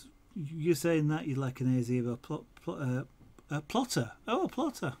course, you're saying that you'd like an A0 plotter. Oh, a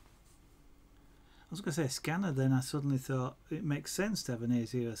plotter. I was going to say a scanner, then I suddenly thought it makes sense to have an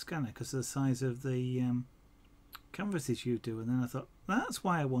A0 scanner because of the size of the canvases you do, and then I thought that's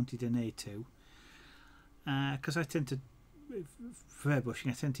why I wanted an A2, because I tend to, for airbrushing,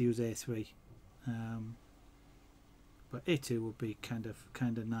 I tend to use A3, but A2 would be kind of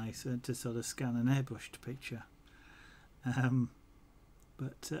nice to sort of scan an airbrushed picture.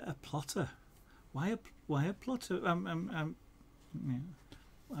 But a plotter, why a plotter? Yeah,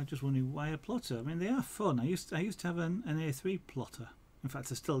 I just wondering why a plotter. I mean, they are fun. I used to have an A3 plotter. In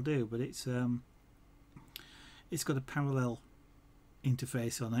fact, I still do, but it's got a parallel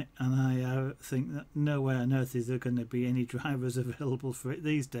interface on it, and I think that nowhere on earth is there going to be any drivers available for it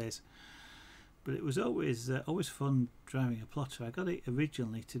these days. But it was always fun driving a plotter. I got it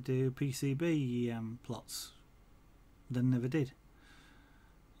originally to do PCB plots, then never did.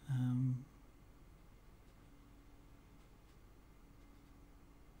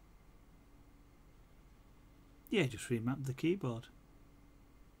 Yeah, just remap the keyboard.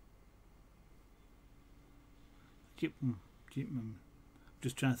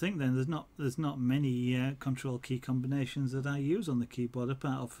 Just trying to think. Then there's not many control key combinations that I use on the keyboard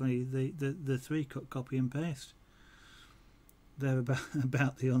apart from the 3-cut copy and paste. They're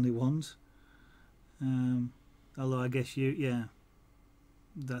about the only ones. Although I guess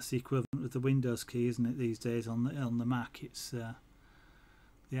that's the equivalent of the Windows key, isn't it? These days on the Mac, it's the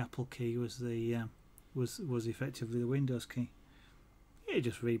Apple key was effectively the Windows key. Yeah,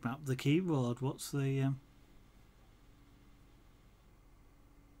 just remap the keyboard. What's the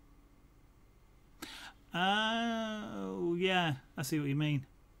oh yeah, I see what you mean.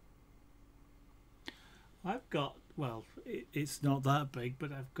 I've got, well, it's not that big,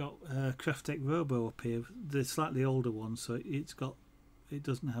 but I've got Craftec Robo up here, the slightly older one, so it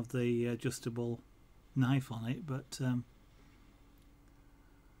doesn't have the adjustable knife on it, but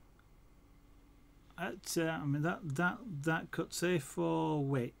I mean that cuts A4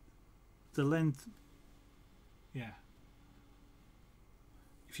 width, the length, yeah.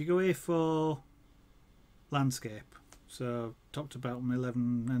 If you go A4 landscape, so top to bottom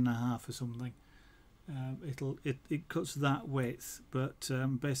 11.5 or something. It cuts that width, but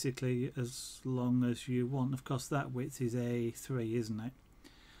basically as long as you want. Of course, that width is A3, isn't it?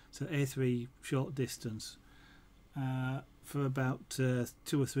 So A3 short distance for about 2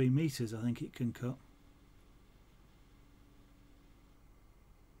 or 3 meters, I think it can cut.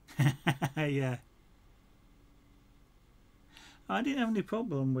 Yeah, I didn't have any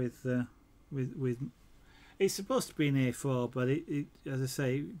problem with. It's supposed to be an A4, but it as I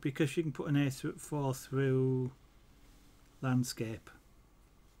say, because you can put an A4 through landscape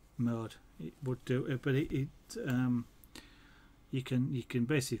mode, it would do it. But you can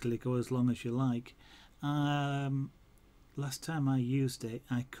basically go as long as you like. Last time I used it,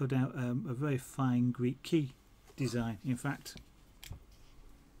 I cut out a very fine Greek key design. In fact,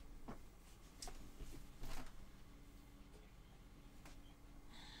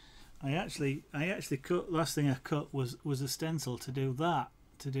 I actually cut. Last thing I cut was a stencil to do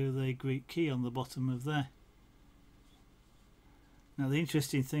the Greek key on the bottom of there. Now the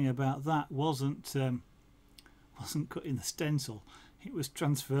interesting thing about that wasn't cutting the stencil; it was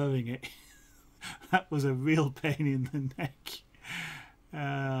transferring it. That was a real pain in the neck,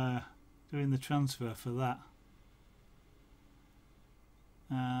 doing the transfer for that.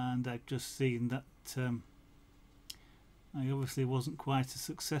 And I've just seen that. I obviously wasn't quite as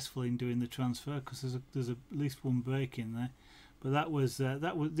successful in doing the transfer because there's at least one break in there, but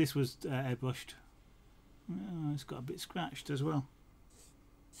this was airbrushed. Oh, it's got a bit scratched as well.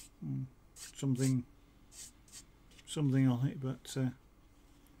 Something on it, but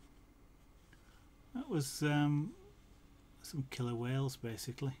that was some killer whales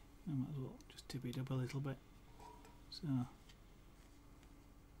basically. I might as well just tip it up a little bit. So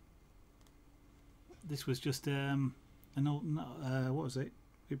this was just an old, what was it?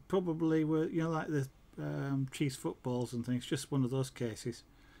 It probably were, you know, like the cheese footballs and things. Just one of those cases,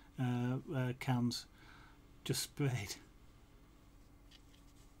 cans, just sprayed.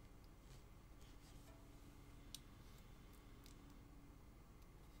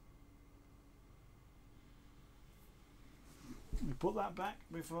 Let me put that back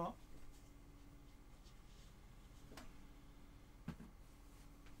before.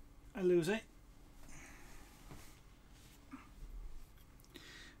 I lose it.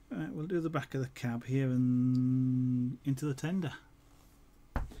 Right, we'll do the back of the cab here and into the tender.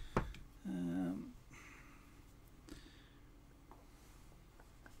 I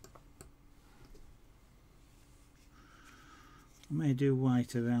may do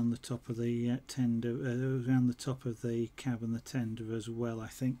white around the top of the tender, around the top of the cab and the tender as well, I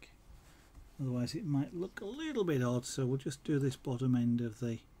think. Otherwise it might look a little bit odd, so we'll just do this bottom end of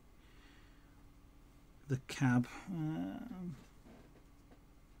the cab.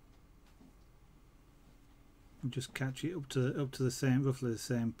 And just catch it up to the same, roughly the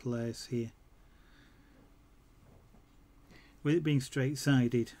same place here. With it being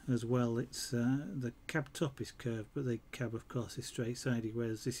straight-sided as well, it's the cab top is curved, but the cab, of course, is straight-sided,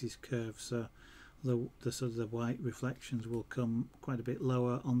 whereas this is curved. So the sort of the white reflections will come quite a bit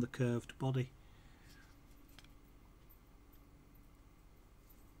lower on the curved body.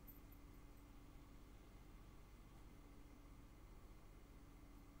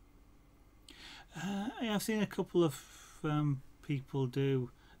 I've seen a couple of people do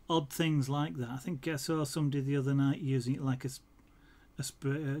odd things like that. I think I saw somebody the other night using it like a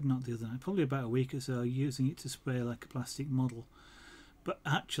spray, not the other night, probably about a week or so, using it to spray like a plastic model, but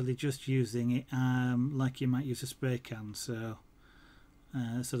actually just using it like you might use a spray can. So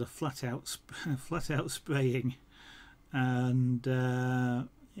sort of flat out spraying, and yeah,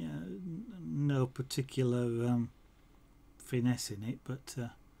 no particular finesse in it, but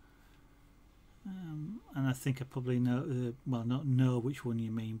and I think I probably know, well, not know which one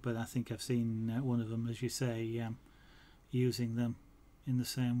you mean, but I think I've seen one of them, as you say, using them in the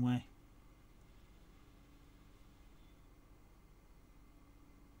same way.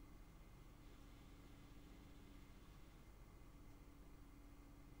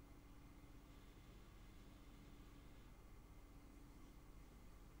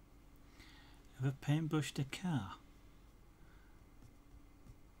 Ever paintbrushed a car?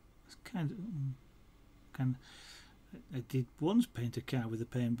 It's kind of. I did once paint a car with a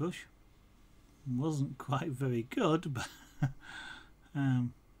paintbrush. Wasn't quite very good, but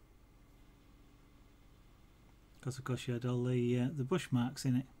because of course you had all the brush marks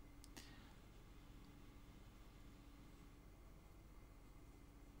in it.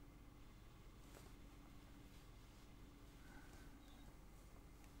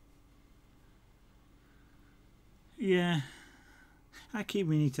 Yeah, I keep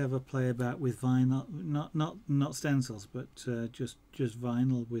meaning to have a play about with vinyl, not stencils, but just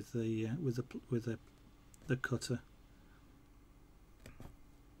vinyl with the cutter.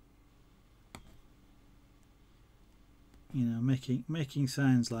 You know, making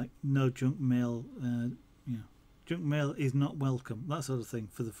signs like no junk mail. You know, junk mail is not welcome. That sort of thing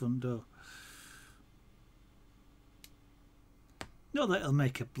for the front door. Not that it'll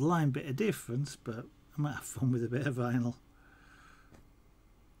make a blind bit of difference, but I might have fun with a bit of vinyl.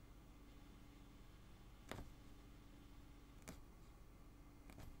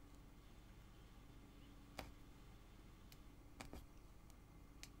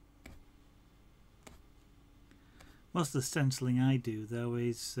 Most of the stenciling I do, though,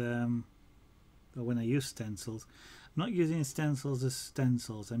 is when I use stencils, I'm not using stencils as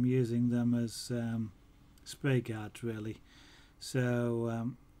stencils. I'm using them as spray guards, really.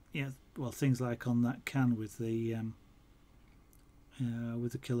 So yeah, well, things like on that can with the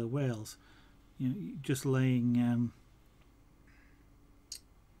killer whales, you know, just laying.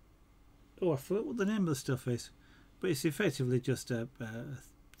 Oh, I forgot what the name of the stuff is, but it's effectively just a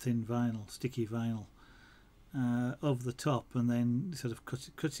thin vinyl, sticky vinyl, over the top, and then sort of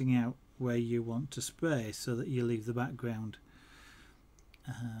cutting out where you want to spray, so that you leave the background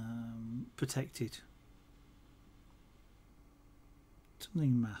protected.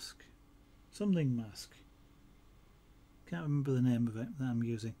 Something mask. Can't remember the name of it that I'm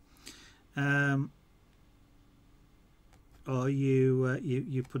using. Or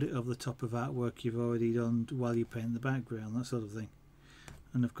you put it over the top of artwork you've already done while you paint the background, that sort of thing.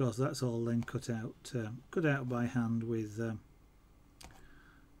 And of course that's all then cut out by hand with a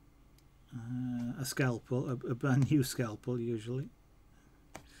scalpel, a brand new scalpel usually,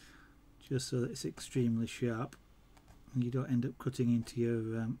 just so that it's extremely sharp and you don't end up cutting into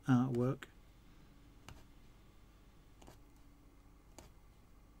your artwork.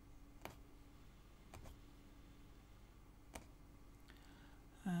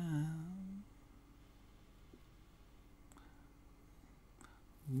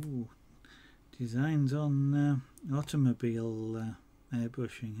 Ooh, designs on automobile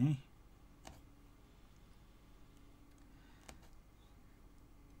airbrushing, eh?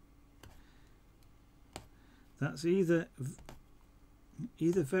 That's either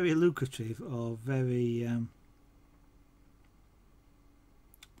very lucrative or very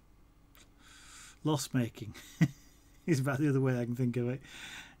loss making. Is about the other way I can think of it.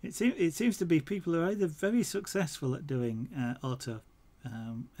 It seems to be people are either very successful at doing auto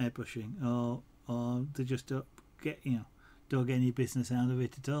airbrushing, or they just don't get any business out of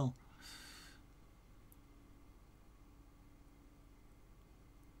it at all.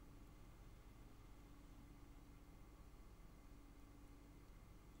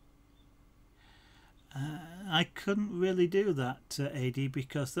 I couldn't really do that, AD,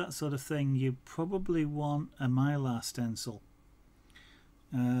 because that sort of thing you probably want a Mylar stencil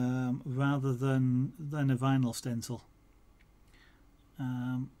rather than a vinyl stencil.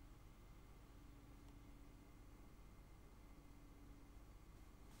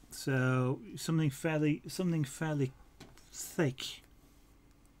 So something fairly thick.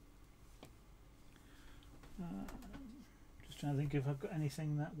 Just trying to think if I've got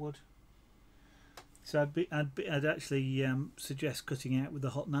anything that would. So I'd actually suggest cutting out with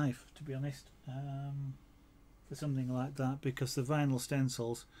a hot knife, to be honest, for something like that, because the vinyl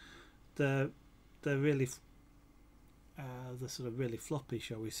stencils, they're really they're sort of really floppy,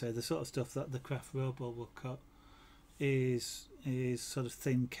 shall we say. The sort of stuff that the craft robot will cut is sort of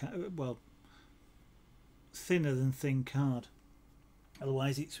thin, well, thinner than thin card.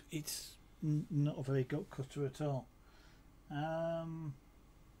 Otherwise it's not a very good cutter at all.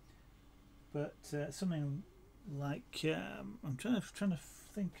 But something like I'm trying to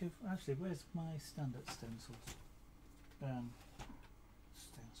think of, actually, where's my standard stencils?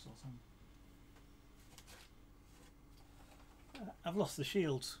 Stencils. I've lost the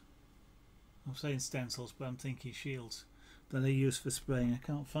shields. I'm saying stencils, but I'm thinking shields that I use for spraying. I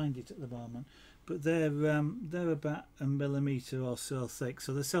can't find it at the moment, but they're about a millimetre or so thick,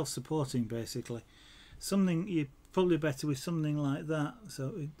 so they're self-supporting basically. Something you're probably better with something like that.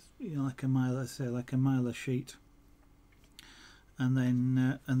 So it's, you know, like a Mylar, say like a Mylar sheet, and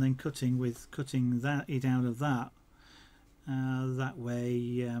then cutting that it out of that. That way,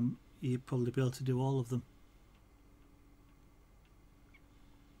 you'd probably be able to do all of them.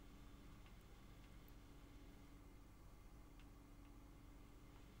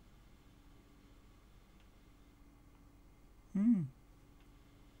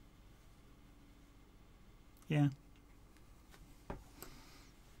 Yeah.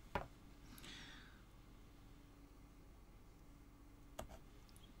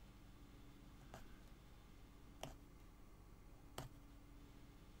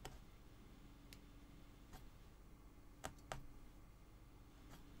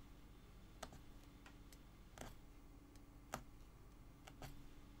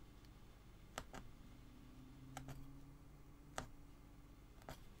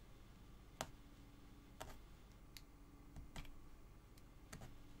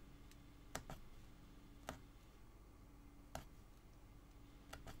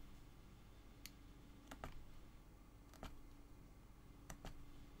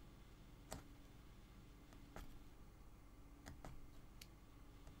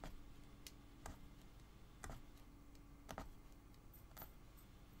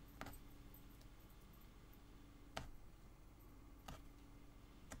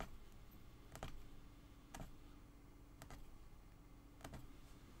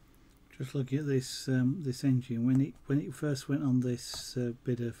 Just looking at this this engine, when it first went on this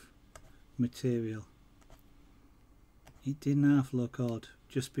bit of material, it didn't half look odd,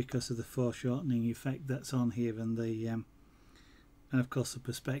 just because of the foreshortening effect that's on here, and the and of course the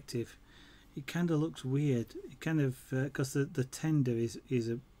perspective. It kind of looks weird. It kind of because the tender is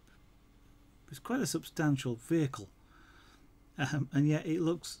quite a substantial vehicle, and yet it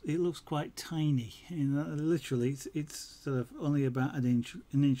looks quite tiny. You know, literally, it's sort of only about an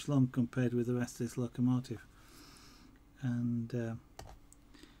inch long compared with the rest of this locomotive, and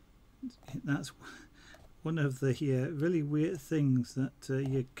that's one of the really weird things that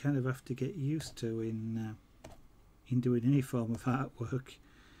you kind of have to get used to in doing any form of artwork,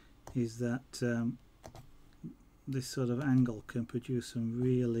 is that this sort of angle can produce some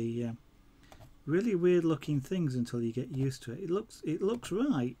really really weird looking things until you get used to it. It looks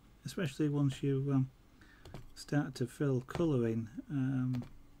right, especially once you start to fill colour in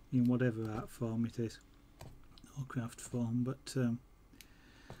whatever art form it is, or craft form. But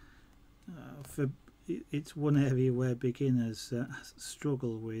it's one area where beginners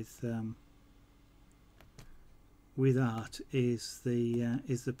struggle with art, is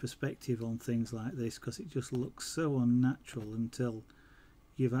the perspective on things like this, because it just looks so unnatural until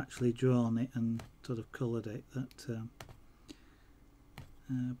you've actually drawn it and sort of coloured it, that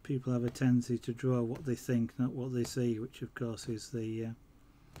people have a tendency to draw what they think, not what they see, which of course is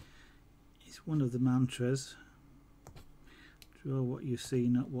it's one of the mantras. Draw what you see,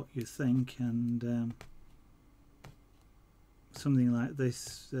 not what you think. And something like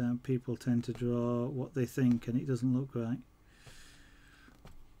this, people tend to draw what they think, and it doesn't look right.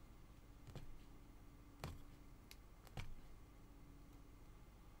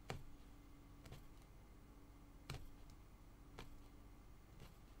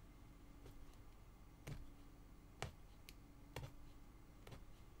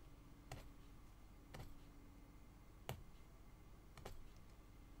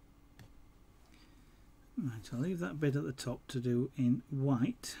 Right, I'll leave that bit at the top to do in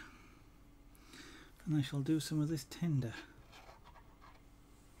white, and I shall do some of this tender.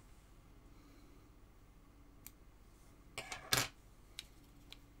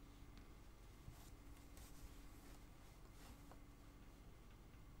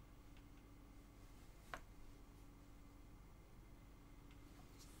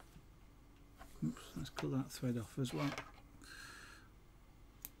 Oops, let's cut that thread off as well.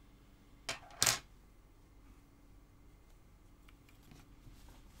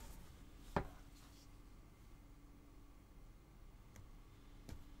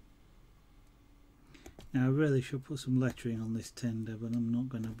 Now I really should put some lettering on this tender, but I'm not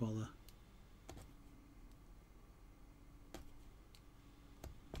going to bother.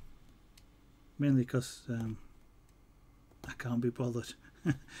 mainly because I can't be bothered.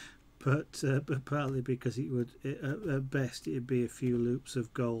 but partly because at best it'd be a few loops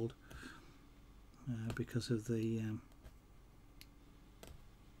of gold because of the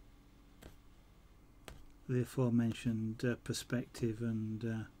aforementioned perspective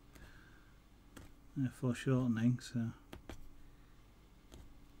and foreshortening. So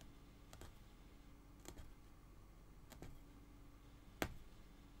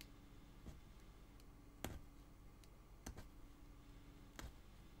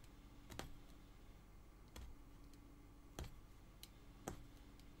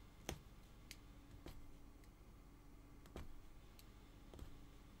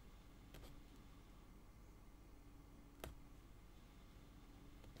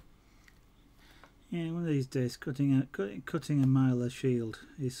yeah, one of these days cutting a Mallard shield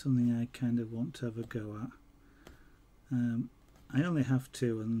is something I kind of want to have a go at. I only have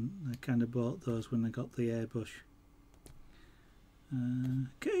two, and I kind of bought those when I got the airbrush.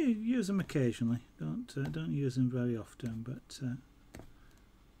 Okay, use them occasionally. Don't use them very often, but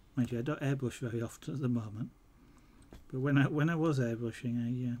mind you, I don't airbrush very often at the moment. But when I was airbrushing,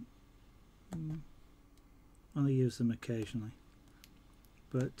 I only use them occasionally.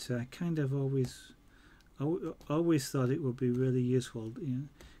 But I kind of always thought it would be really useful,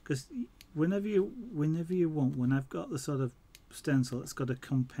 because whenever you want, when I've got the sort of stencil that's got a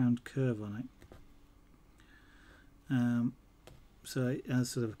compound curve on it, so it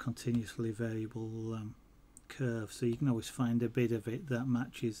has sort of a continuously variable curve, so you can always find a bit of it that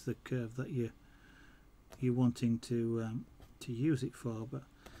matches the curve that you're wanting to use it for. But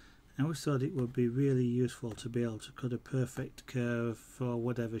I always thought it would be really useful to be able to cut a perfect curve for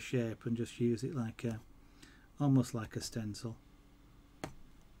whatever shape and just use it like almost like a stencil,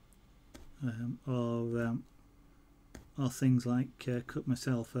 or things like cut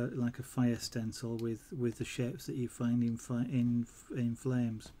myself like a fire stencil with the shapes that you find in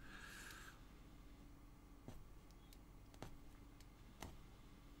flames.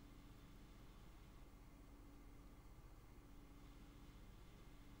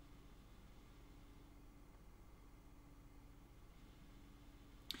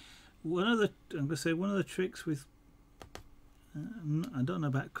 I'm going to say one of the tricks with I don't know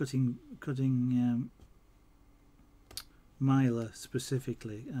about cutting mylar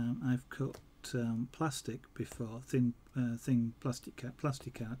specifically. I've cut plastic before, thin plastic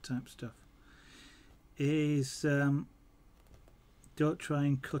art type stuff. Is don't try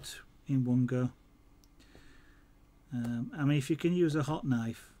and cut in one go. I mean, if you can use a hot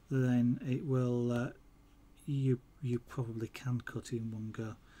knife, then it will. You probably can cut in one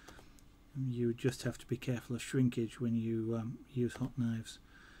go. You just have to be careful of shrinkage when you use hot knives.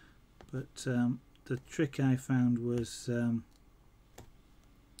 But the trick I found was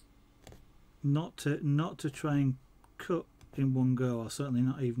not to try and cut in one go, or certainly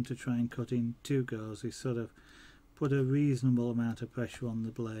not even to try and cut in two goes. Is sort of put a reasonable amount of pressure on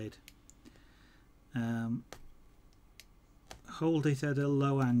the blade. Hold it at a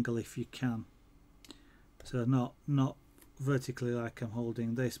low angle if you can. So not vertically like I'm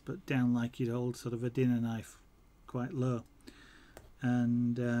holding this, but down like you'd hold sort of a dinner knife, quite low,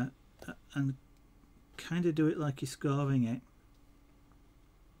 and kind of do it like you're scoring it,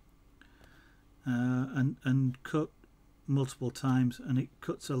 and cut multiple times, and it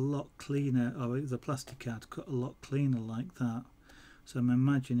cuts a lot cleaner, or the plastic art cut a lot cleaner like that. So I'm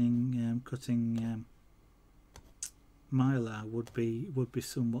imagining cutting mylar would be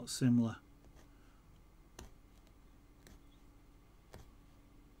somewhat similar.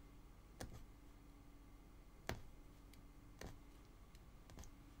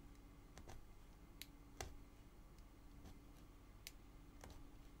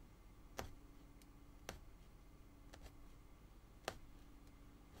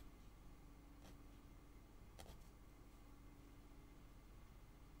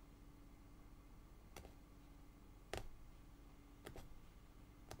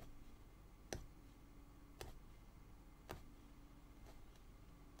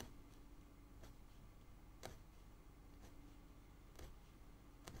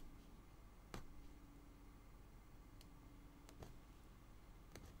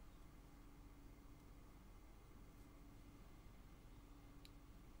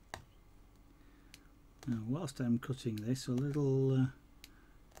 Now, whilst I'm cutting this,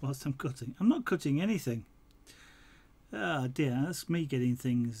 whilst I'm cutting, I'm not cutting anything. Ah dear, that's me getting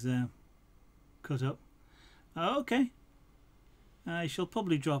things cut up. Okay, I shall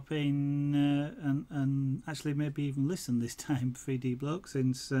probably drop in and actually maybe even listen this time, 3D Bloke,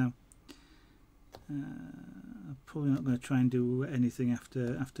 since I'm probably not going to try and do anything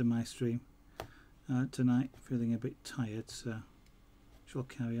after my stream. tonight, feeling a bit tired, so shall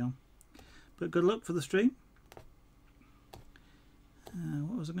carry on. But good luck for the stream.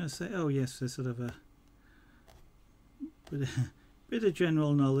 What was I going to say? Oh yes, there's sort of a bit of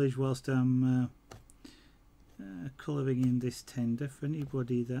general knowledge whilst I'm colouring in this tender for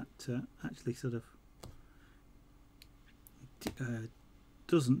anybody that actually sort of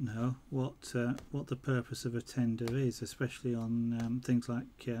doesn't know what the purpose of a tender is, especially on things like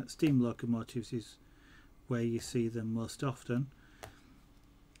steam locomotives is where you see them most often.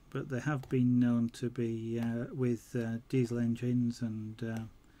 But they have been known to be with diesel engines and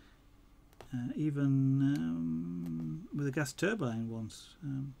even with a gas turbine once.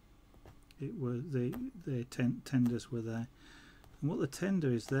 It was the tenders were there, and what the tender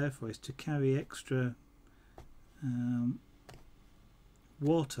is there for is to carry extra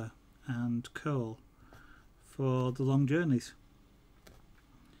water and coal for the long journeys.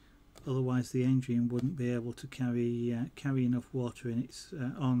 Otherwise the engine wouldn't be able to carry enough water in its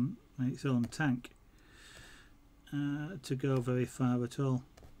on its own tank to go very far at all.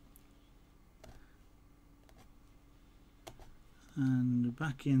 And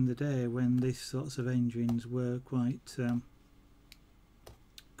back in the day when these sorts of engines were quite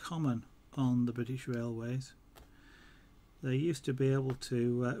common on the British railways, they used to be able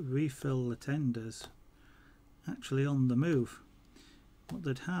to refill the tenders actually on the move. What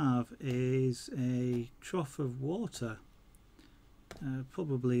they'd have is a trough of water,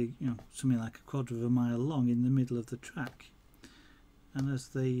 probably something like a quarter of a mile long, in the middle of the track, and as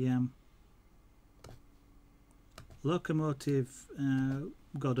the locomotive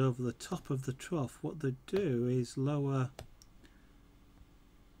got over the top of the trough, what they'd do is lower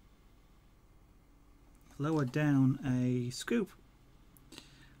down a scoop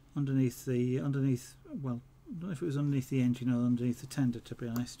underneath, well, I don't know if it was underneath the engine or underneath the tender, to be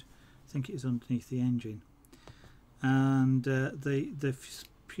honest. I think it was underneath the engine, and the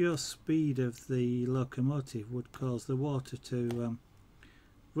pure speed of the locomotive would cause the water to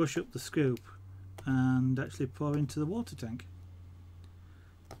rush up the scoop and actually pour into the water tank,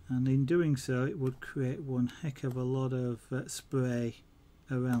 and in doing so it would create one heck of a lot of spray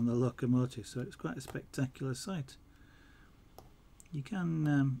around the locomotive, so it's quite a spectacular sight. You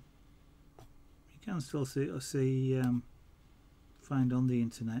can still find on the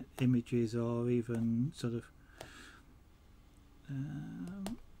internet images or even sort of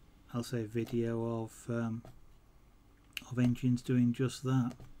I'll say video of engines doing just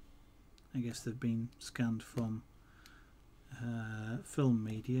that. I guess they've been scanned from film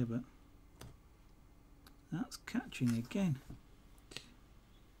media, but that's catching again.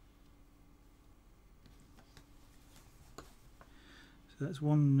 So that's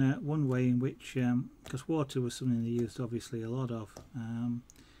one way in which, because water was something they used obviously a lot of,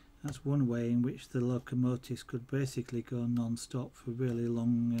 that's one way in which the locomotives could basically go non-stop for really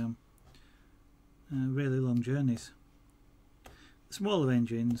long journeys. The smaller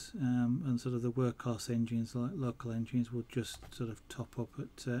engines and sort of the workhorse engines, like local engines, would just sort of top up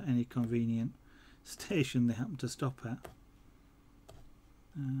at any convenient station they happen to stop at,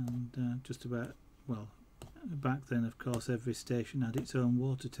 and just about, well, back then of course every station had its own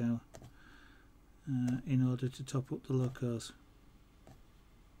water tower in order to top up the locos.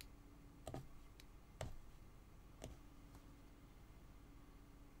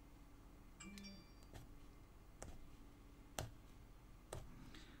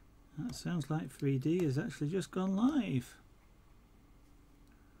 That sounds like 3D has actually just gone live.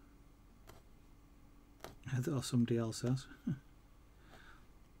 I thought somebody else has.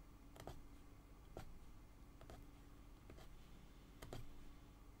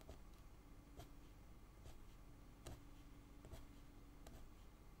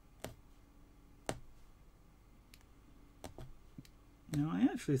 Now I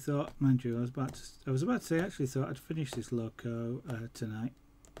actually thought, mind you, I was about to say I actually thought I'd finish this loco tonight.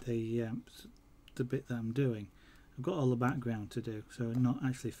 The bit that I'm doing, I've got all the background to do, so I'm not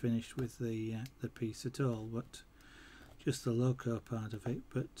actually finished with the piece at all, but just the loco part of it.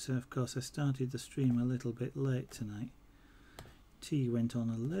 But of course I started the stream a little bit late tonight. Tea went on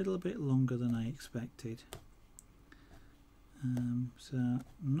a little bit longer than I expected, so I'm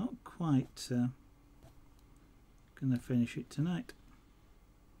not quite gonna finish it tonight.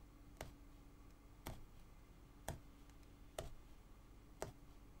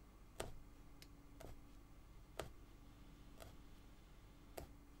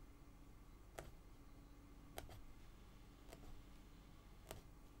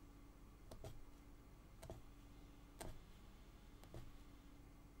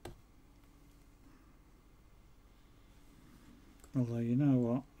 Although, you know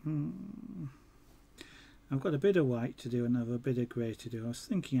what, I've got a bit of white to do and I've a bit of grey to do. I was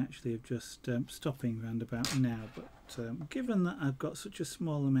thinking actually of just stopping round about now, but given that I've got such a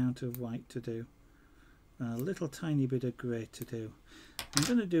small amount of white to do, a little tiny bit of grey to do, I'm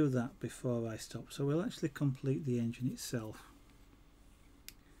going to do that before I stop. So we'll actually complete the engine itself.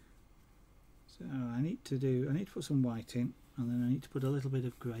 So I need to put some white in, and then I need to put a little bit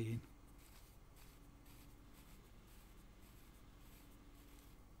of grey in.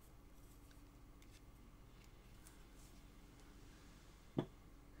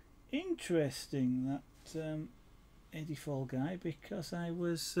 Interesting that Eddie Fall guy, because I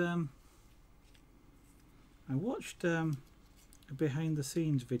watched a behind the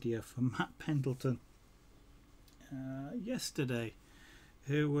scenes video from Matt Pendleton yesterday,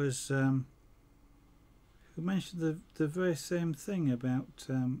 who mentioned the very same thing about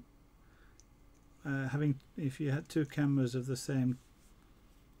having, if you had 2 cameras of the same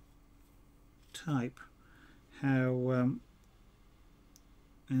type, how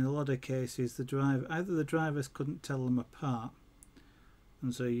in a lot of cases either the drivers couldn't tell them apart,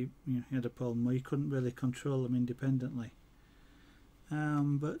 and so you had a problem, or you couldn't really control them independently.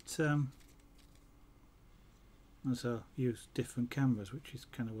 And so use different cameras, which is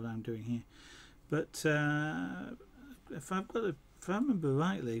kind of what I'm doing here. But if I remember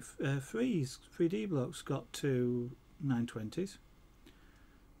rightly, 3D Block's got 2 920s,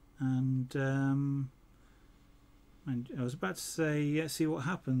 and I was about to say, yeah, see what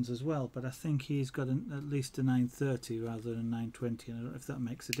happens as well, but I think he's got at least a 930 rather than a 920, and I don't know if that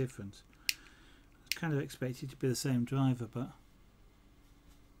makes a difference. I kind of expect it to be the same driver, but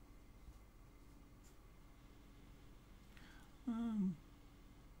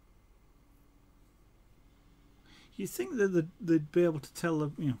you think that they'd be able to tell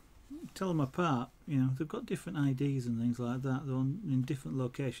them apart. They've got different IDs and things like that. They're in different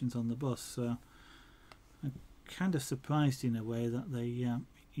locations on the bus, so I'm kind of surprised in a way that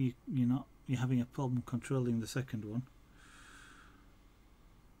you're having a problem controlling the second one.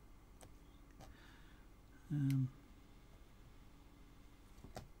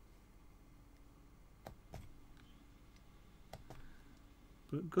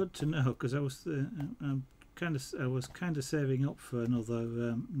 But good to know, because I was kind of saving up for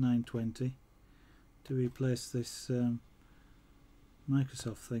another 920 to replace this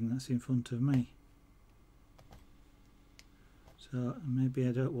Microsoft thing that's in front of me. So maybe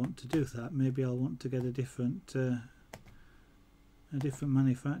I don't want to do that. Maybe I'll want to get a different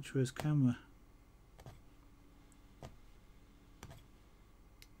manufacturer's camera.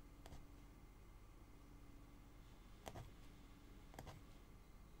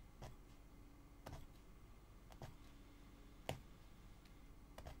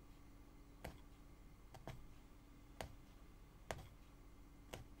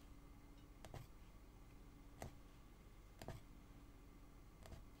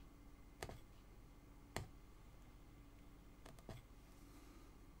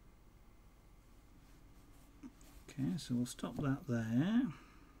 Okay, so we'll stop that there.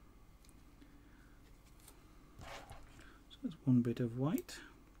 So that's one bit of white.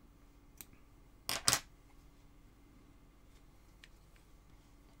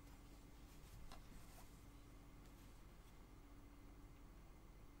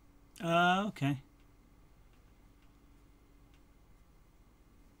 Okay.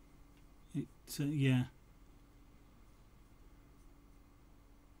 Yeah.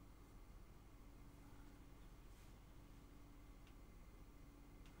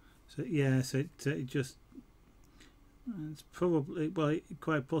 So yeah, so it just, it's probably, well,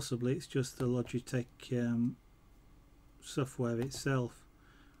 quite possibly it's just the Logitech software itself,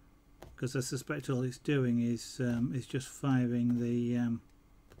 because I suspect all it's doing is just firing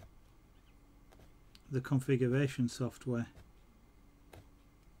the configuration software.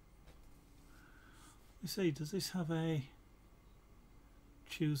 Let's see, does this have a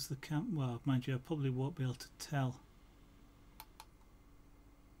choose the cam? Well, mind you, I probably won't be able to tell.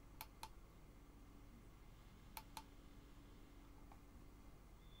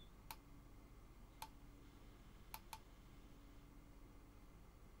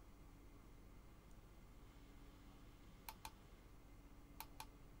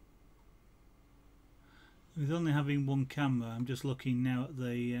 With only having one camera, I'm just looking now at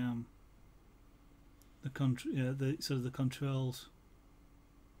the sort of the controls.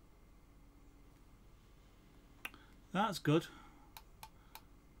 That's good.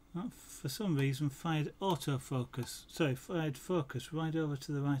 That for some reason fired autofocus. Sorry, fired focus right over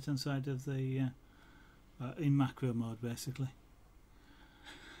to the right hand side of the in macro mode basically.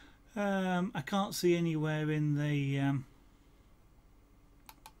 I can't see anywhere in the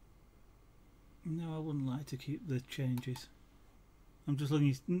No, I wouldn't like to keep the changes. I'm just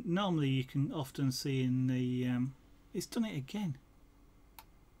looking. Normally, you can often see in the. It's done it again.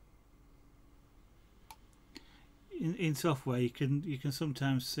 In software, you can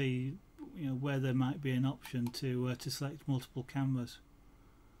sometimes see, you know, where there might be an option to select multiple cameras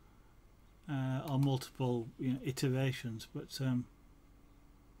or multiple, you know, iterations. But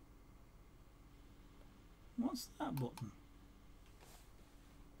what's that button?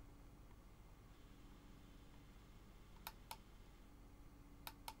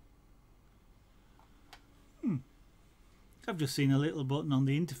 I've just seen a little button on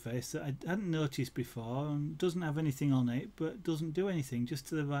the interface that I hadn't noticed before, and doesn't have anything on it, but doesn't do anything. Just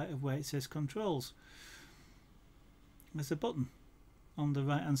to the right of where it says controls, there's a button on the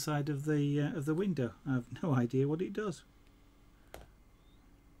right hand side of the window. I have no idea what it does.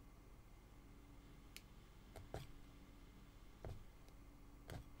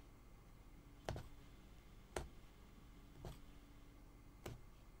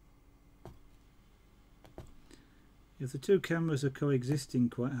 If the two cameras are coexisting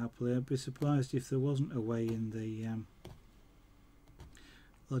quite happily, I'd be surprised if there wasn't a way in the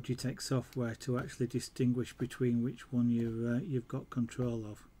Logitech software to actually distinguish between which one you've got control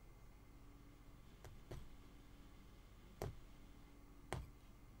of.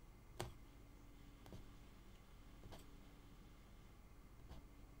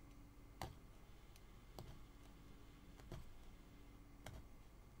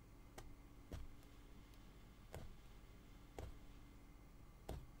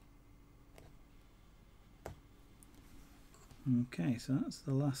 Okay, so that's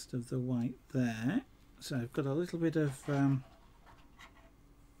the last of the white there. So I've got a little bit of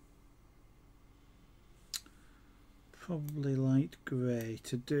probably light grey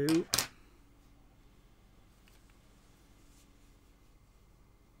to do.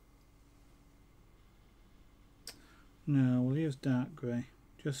 No, we'll use dark grey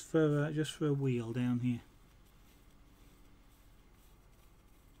just for a wheel down here.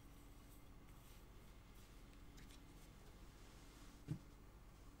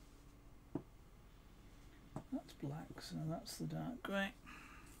 That's black, so that's the dark grey.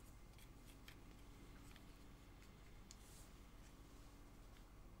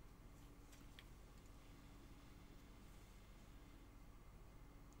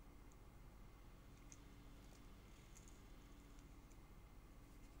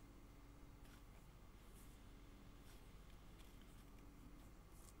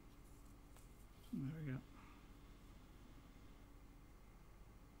 There we go.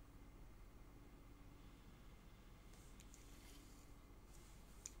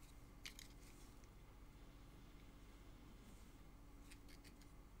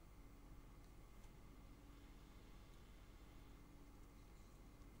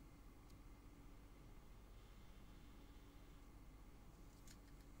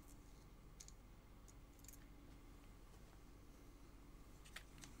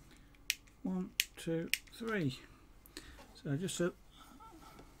 One, two, three. So just so.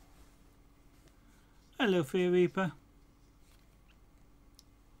 Hello, Fear Reaper.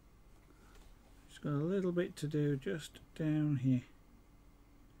 Just got a little bit to do just down here.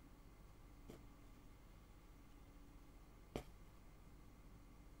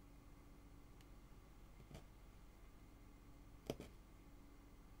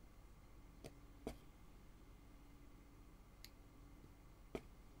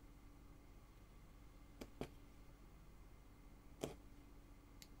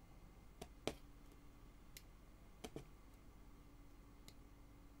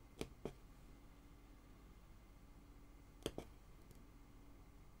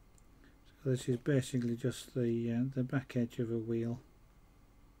 This is basically just the back edge of a wheel.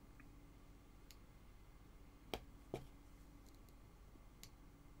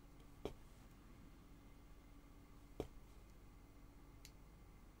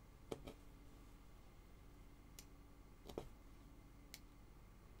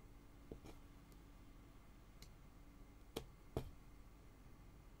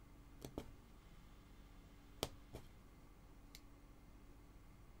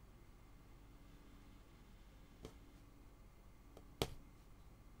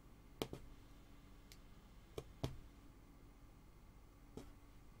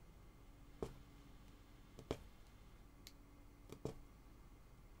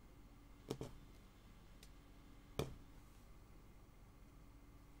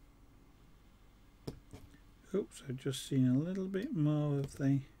 Oops, I've just seen a little bit more of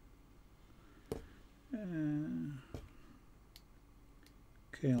the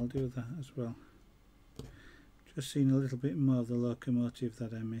okay, I'll do that as well. Just seen a little bit more of the locomotive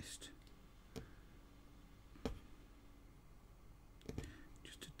that I missed.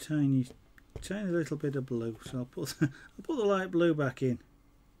 tiny little bit of blue, so I'll put I'll put the light blue back in.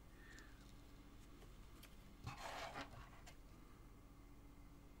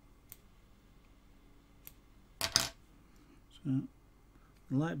 So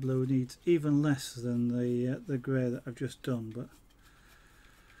the light blue needs even less than the grey that I've just done, but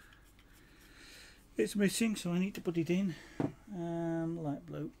it's missing, so I need to put it in. Light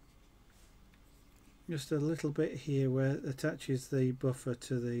blue, just a little bit here where it attaches the buffer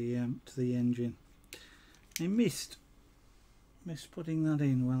to the engine. I missed putting that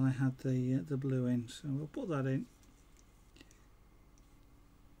in while I had the blue in, so we'll put that in.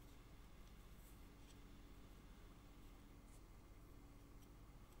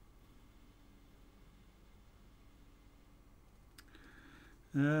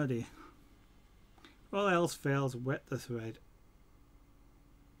 Oh dear. All else fails, wet the thread.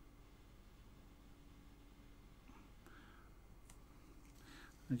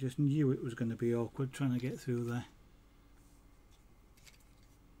 I just knew it was going to be awkward trying to get through there.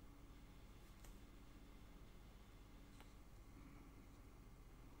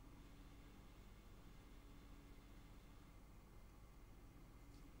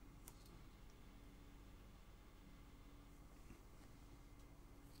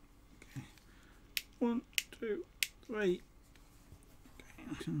 Okay. 1, 2, 3.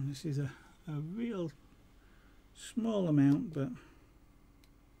 Okay. This is a real small amount, but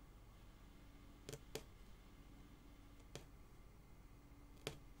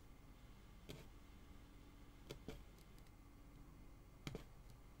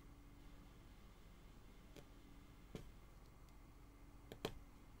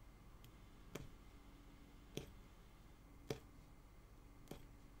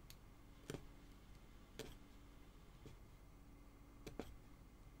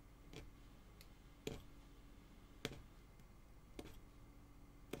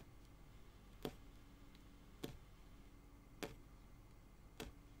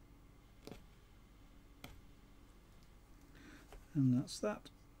and that's that.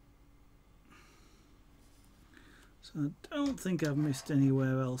 So I don't think I've missed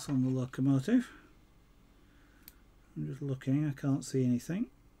anywhere else on the locomotive. I'm just looking, I can't see anything.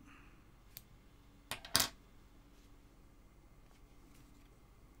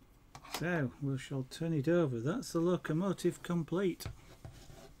 So we shall turn it over. That's the locomotive complete.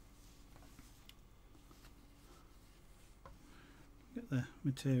 Get the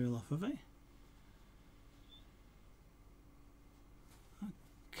material off of it.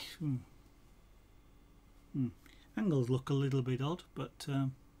 Angles look a little bit odd, but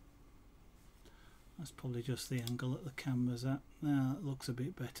that's probably just the angle that the camera's at. Now it looks a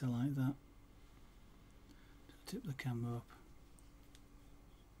bit better like that. Tip the camera up.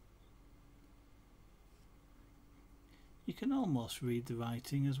 You can almost read the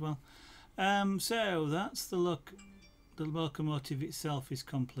writing as well. So that's the look. The locomotive itself is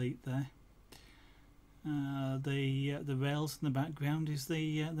complete there. The rails in the background is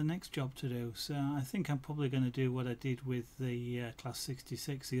the next job to do. So I think I'm probably going to do what I did with the Class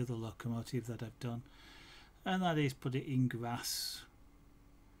 66, the other locomotive that I've done, and that is put it in grass.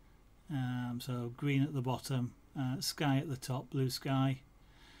 So green at the bottom, sky at the top, blue sky.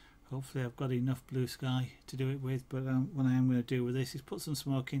 Hopefully I've got enough blue sky to do it with, but what I am going to do with this is put some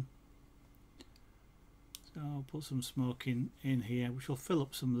smoke in. So I'll put some smoke in here, which will fill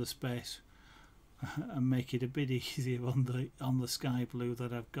up some of the space and make it a bit easier on the sky blue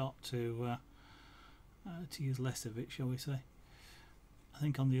that I've got to use less of it, shall we say. I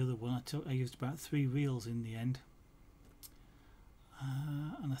think on the other one I used about 3 reels in the end,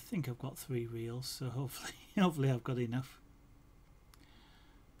 and I think I've got 3 reels, so hopefully I've got enough.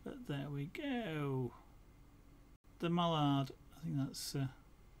 But there we go. The Mallard, I think that's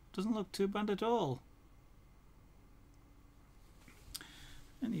doesn't look too bad at all.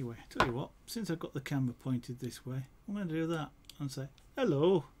 Anyway, tell you what, since I've got the camera pointed this way, I'm going to do that and say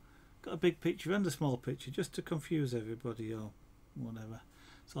hello. Got a big picture and a small picture just to confuse everybody or whatever.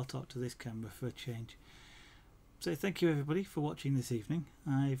 So I'll talk to this camera for a change. So thank you everybody for watching this evening.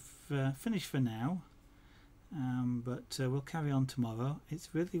 I've finished for now. But we'll carry on tomorrow. It's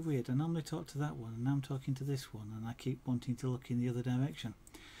really weird. I normally talk to that one and now I'm talking to this one, and I keep wanting to look in the other direction.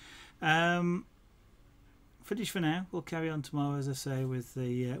 Finish for now. We'll carry on tomorrow, as I say, with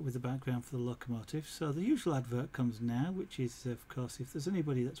the background for the locomotive. So the usual advert comes now, which is, of course, if there's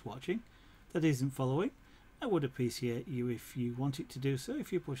anybody that's watching that isn't following, I would appreciate you if you want it to do so.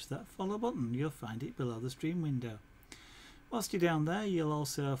 If you push that follow button, you'll find it below the stream window. Whilst you're down there, you'll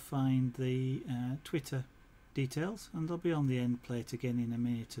also find the Twitter details, and they'll be on the end plate again in a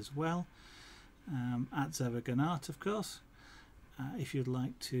minute as well, at Zaragonart, of course. if you'd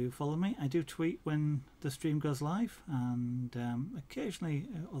like to follow me. I do tweet when the stream goes live, and occasionally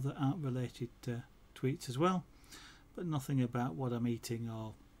other art related tweets as well, but nothing about what I'm eating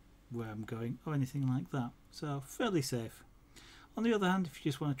or where I'm going or anything like that, so fairly safe. On the other hand, if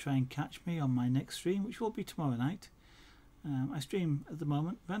you just want to try and catch me on my next stream, which will be tomorrow night, I stream at the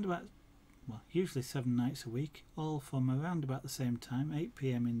moment around about, well, usually 7 nights a week, all from around about the same time, 8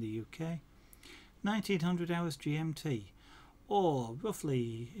 PM in the UK, 1900 hours GMT, or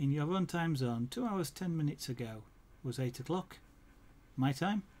roughly in your own time zone, 2 hours 10 minutes ago was 8 o'clock my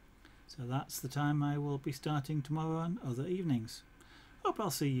time, so that's the time I will be starting tomorrow and other evenings. Hope I'll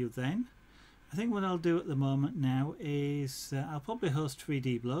see you then. I think what I'll do at the moment now is I'll probably host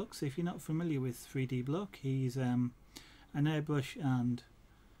 3D Bloke. So if you're not familiar with 3D Bloke, he's an airbrush and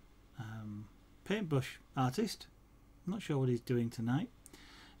paintbrush artist. I'm not sure what he's doing tonight,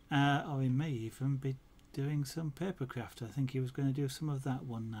 or he may even be doing some papercraft. I think he was going to do some of that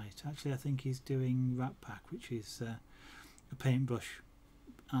one night. Actually, I think he's doing Rat Pack, which is a paintbrush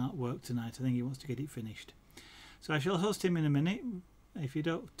artwork tonight. I think he wants to get it finished. So I shall host him in a minute. If you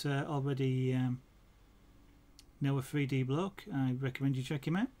don't already know a 3D Bloke, I recommend you check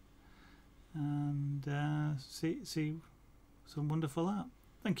him out and see some wonderful art.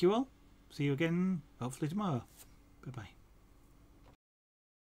 Thank you all. See you again hopefully tomorrow. Bye bye.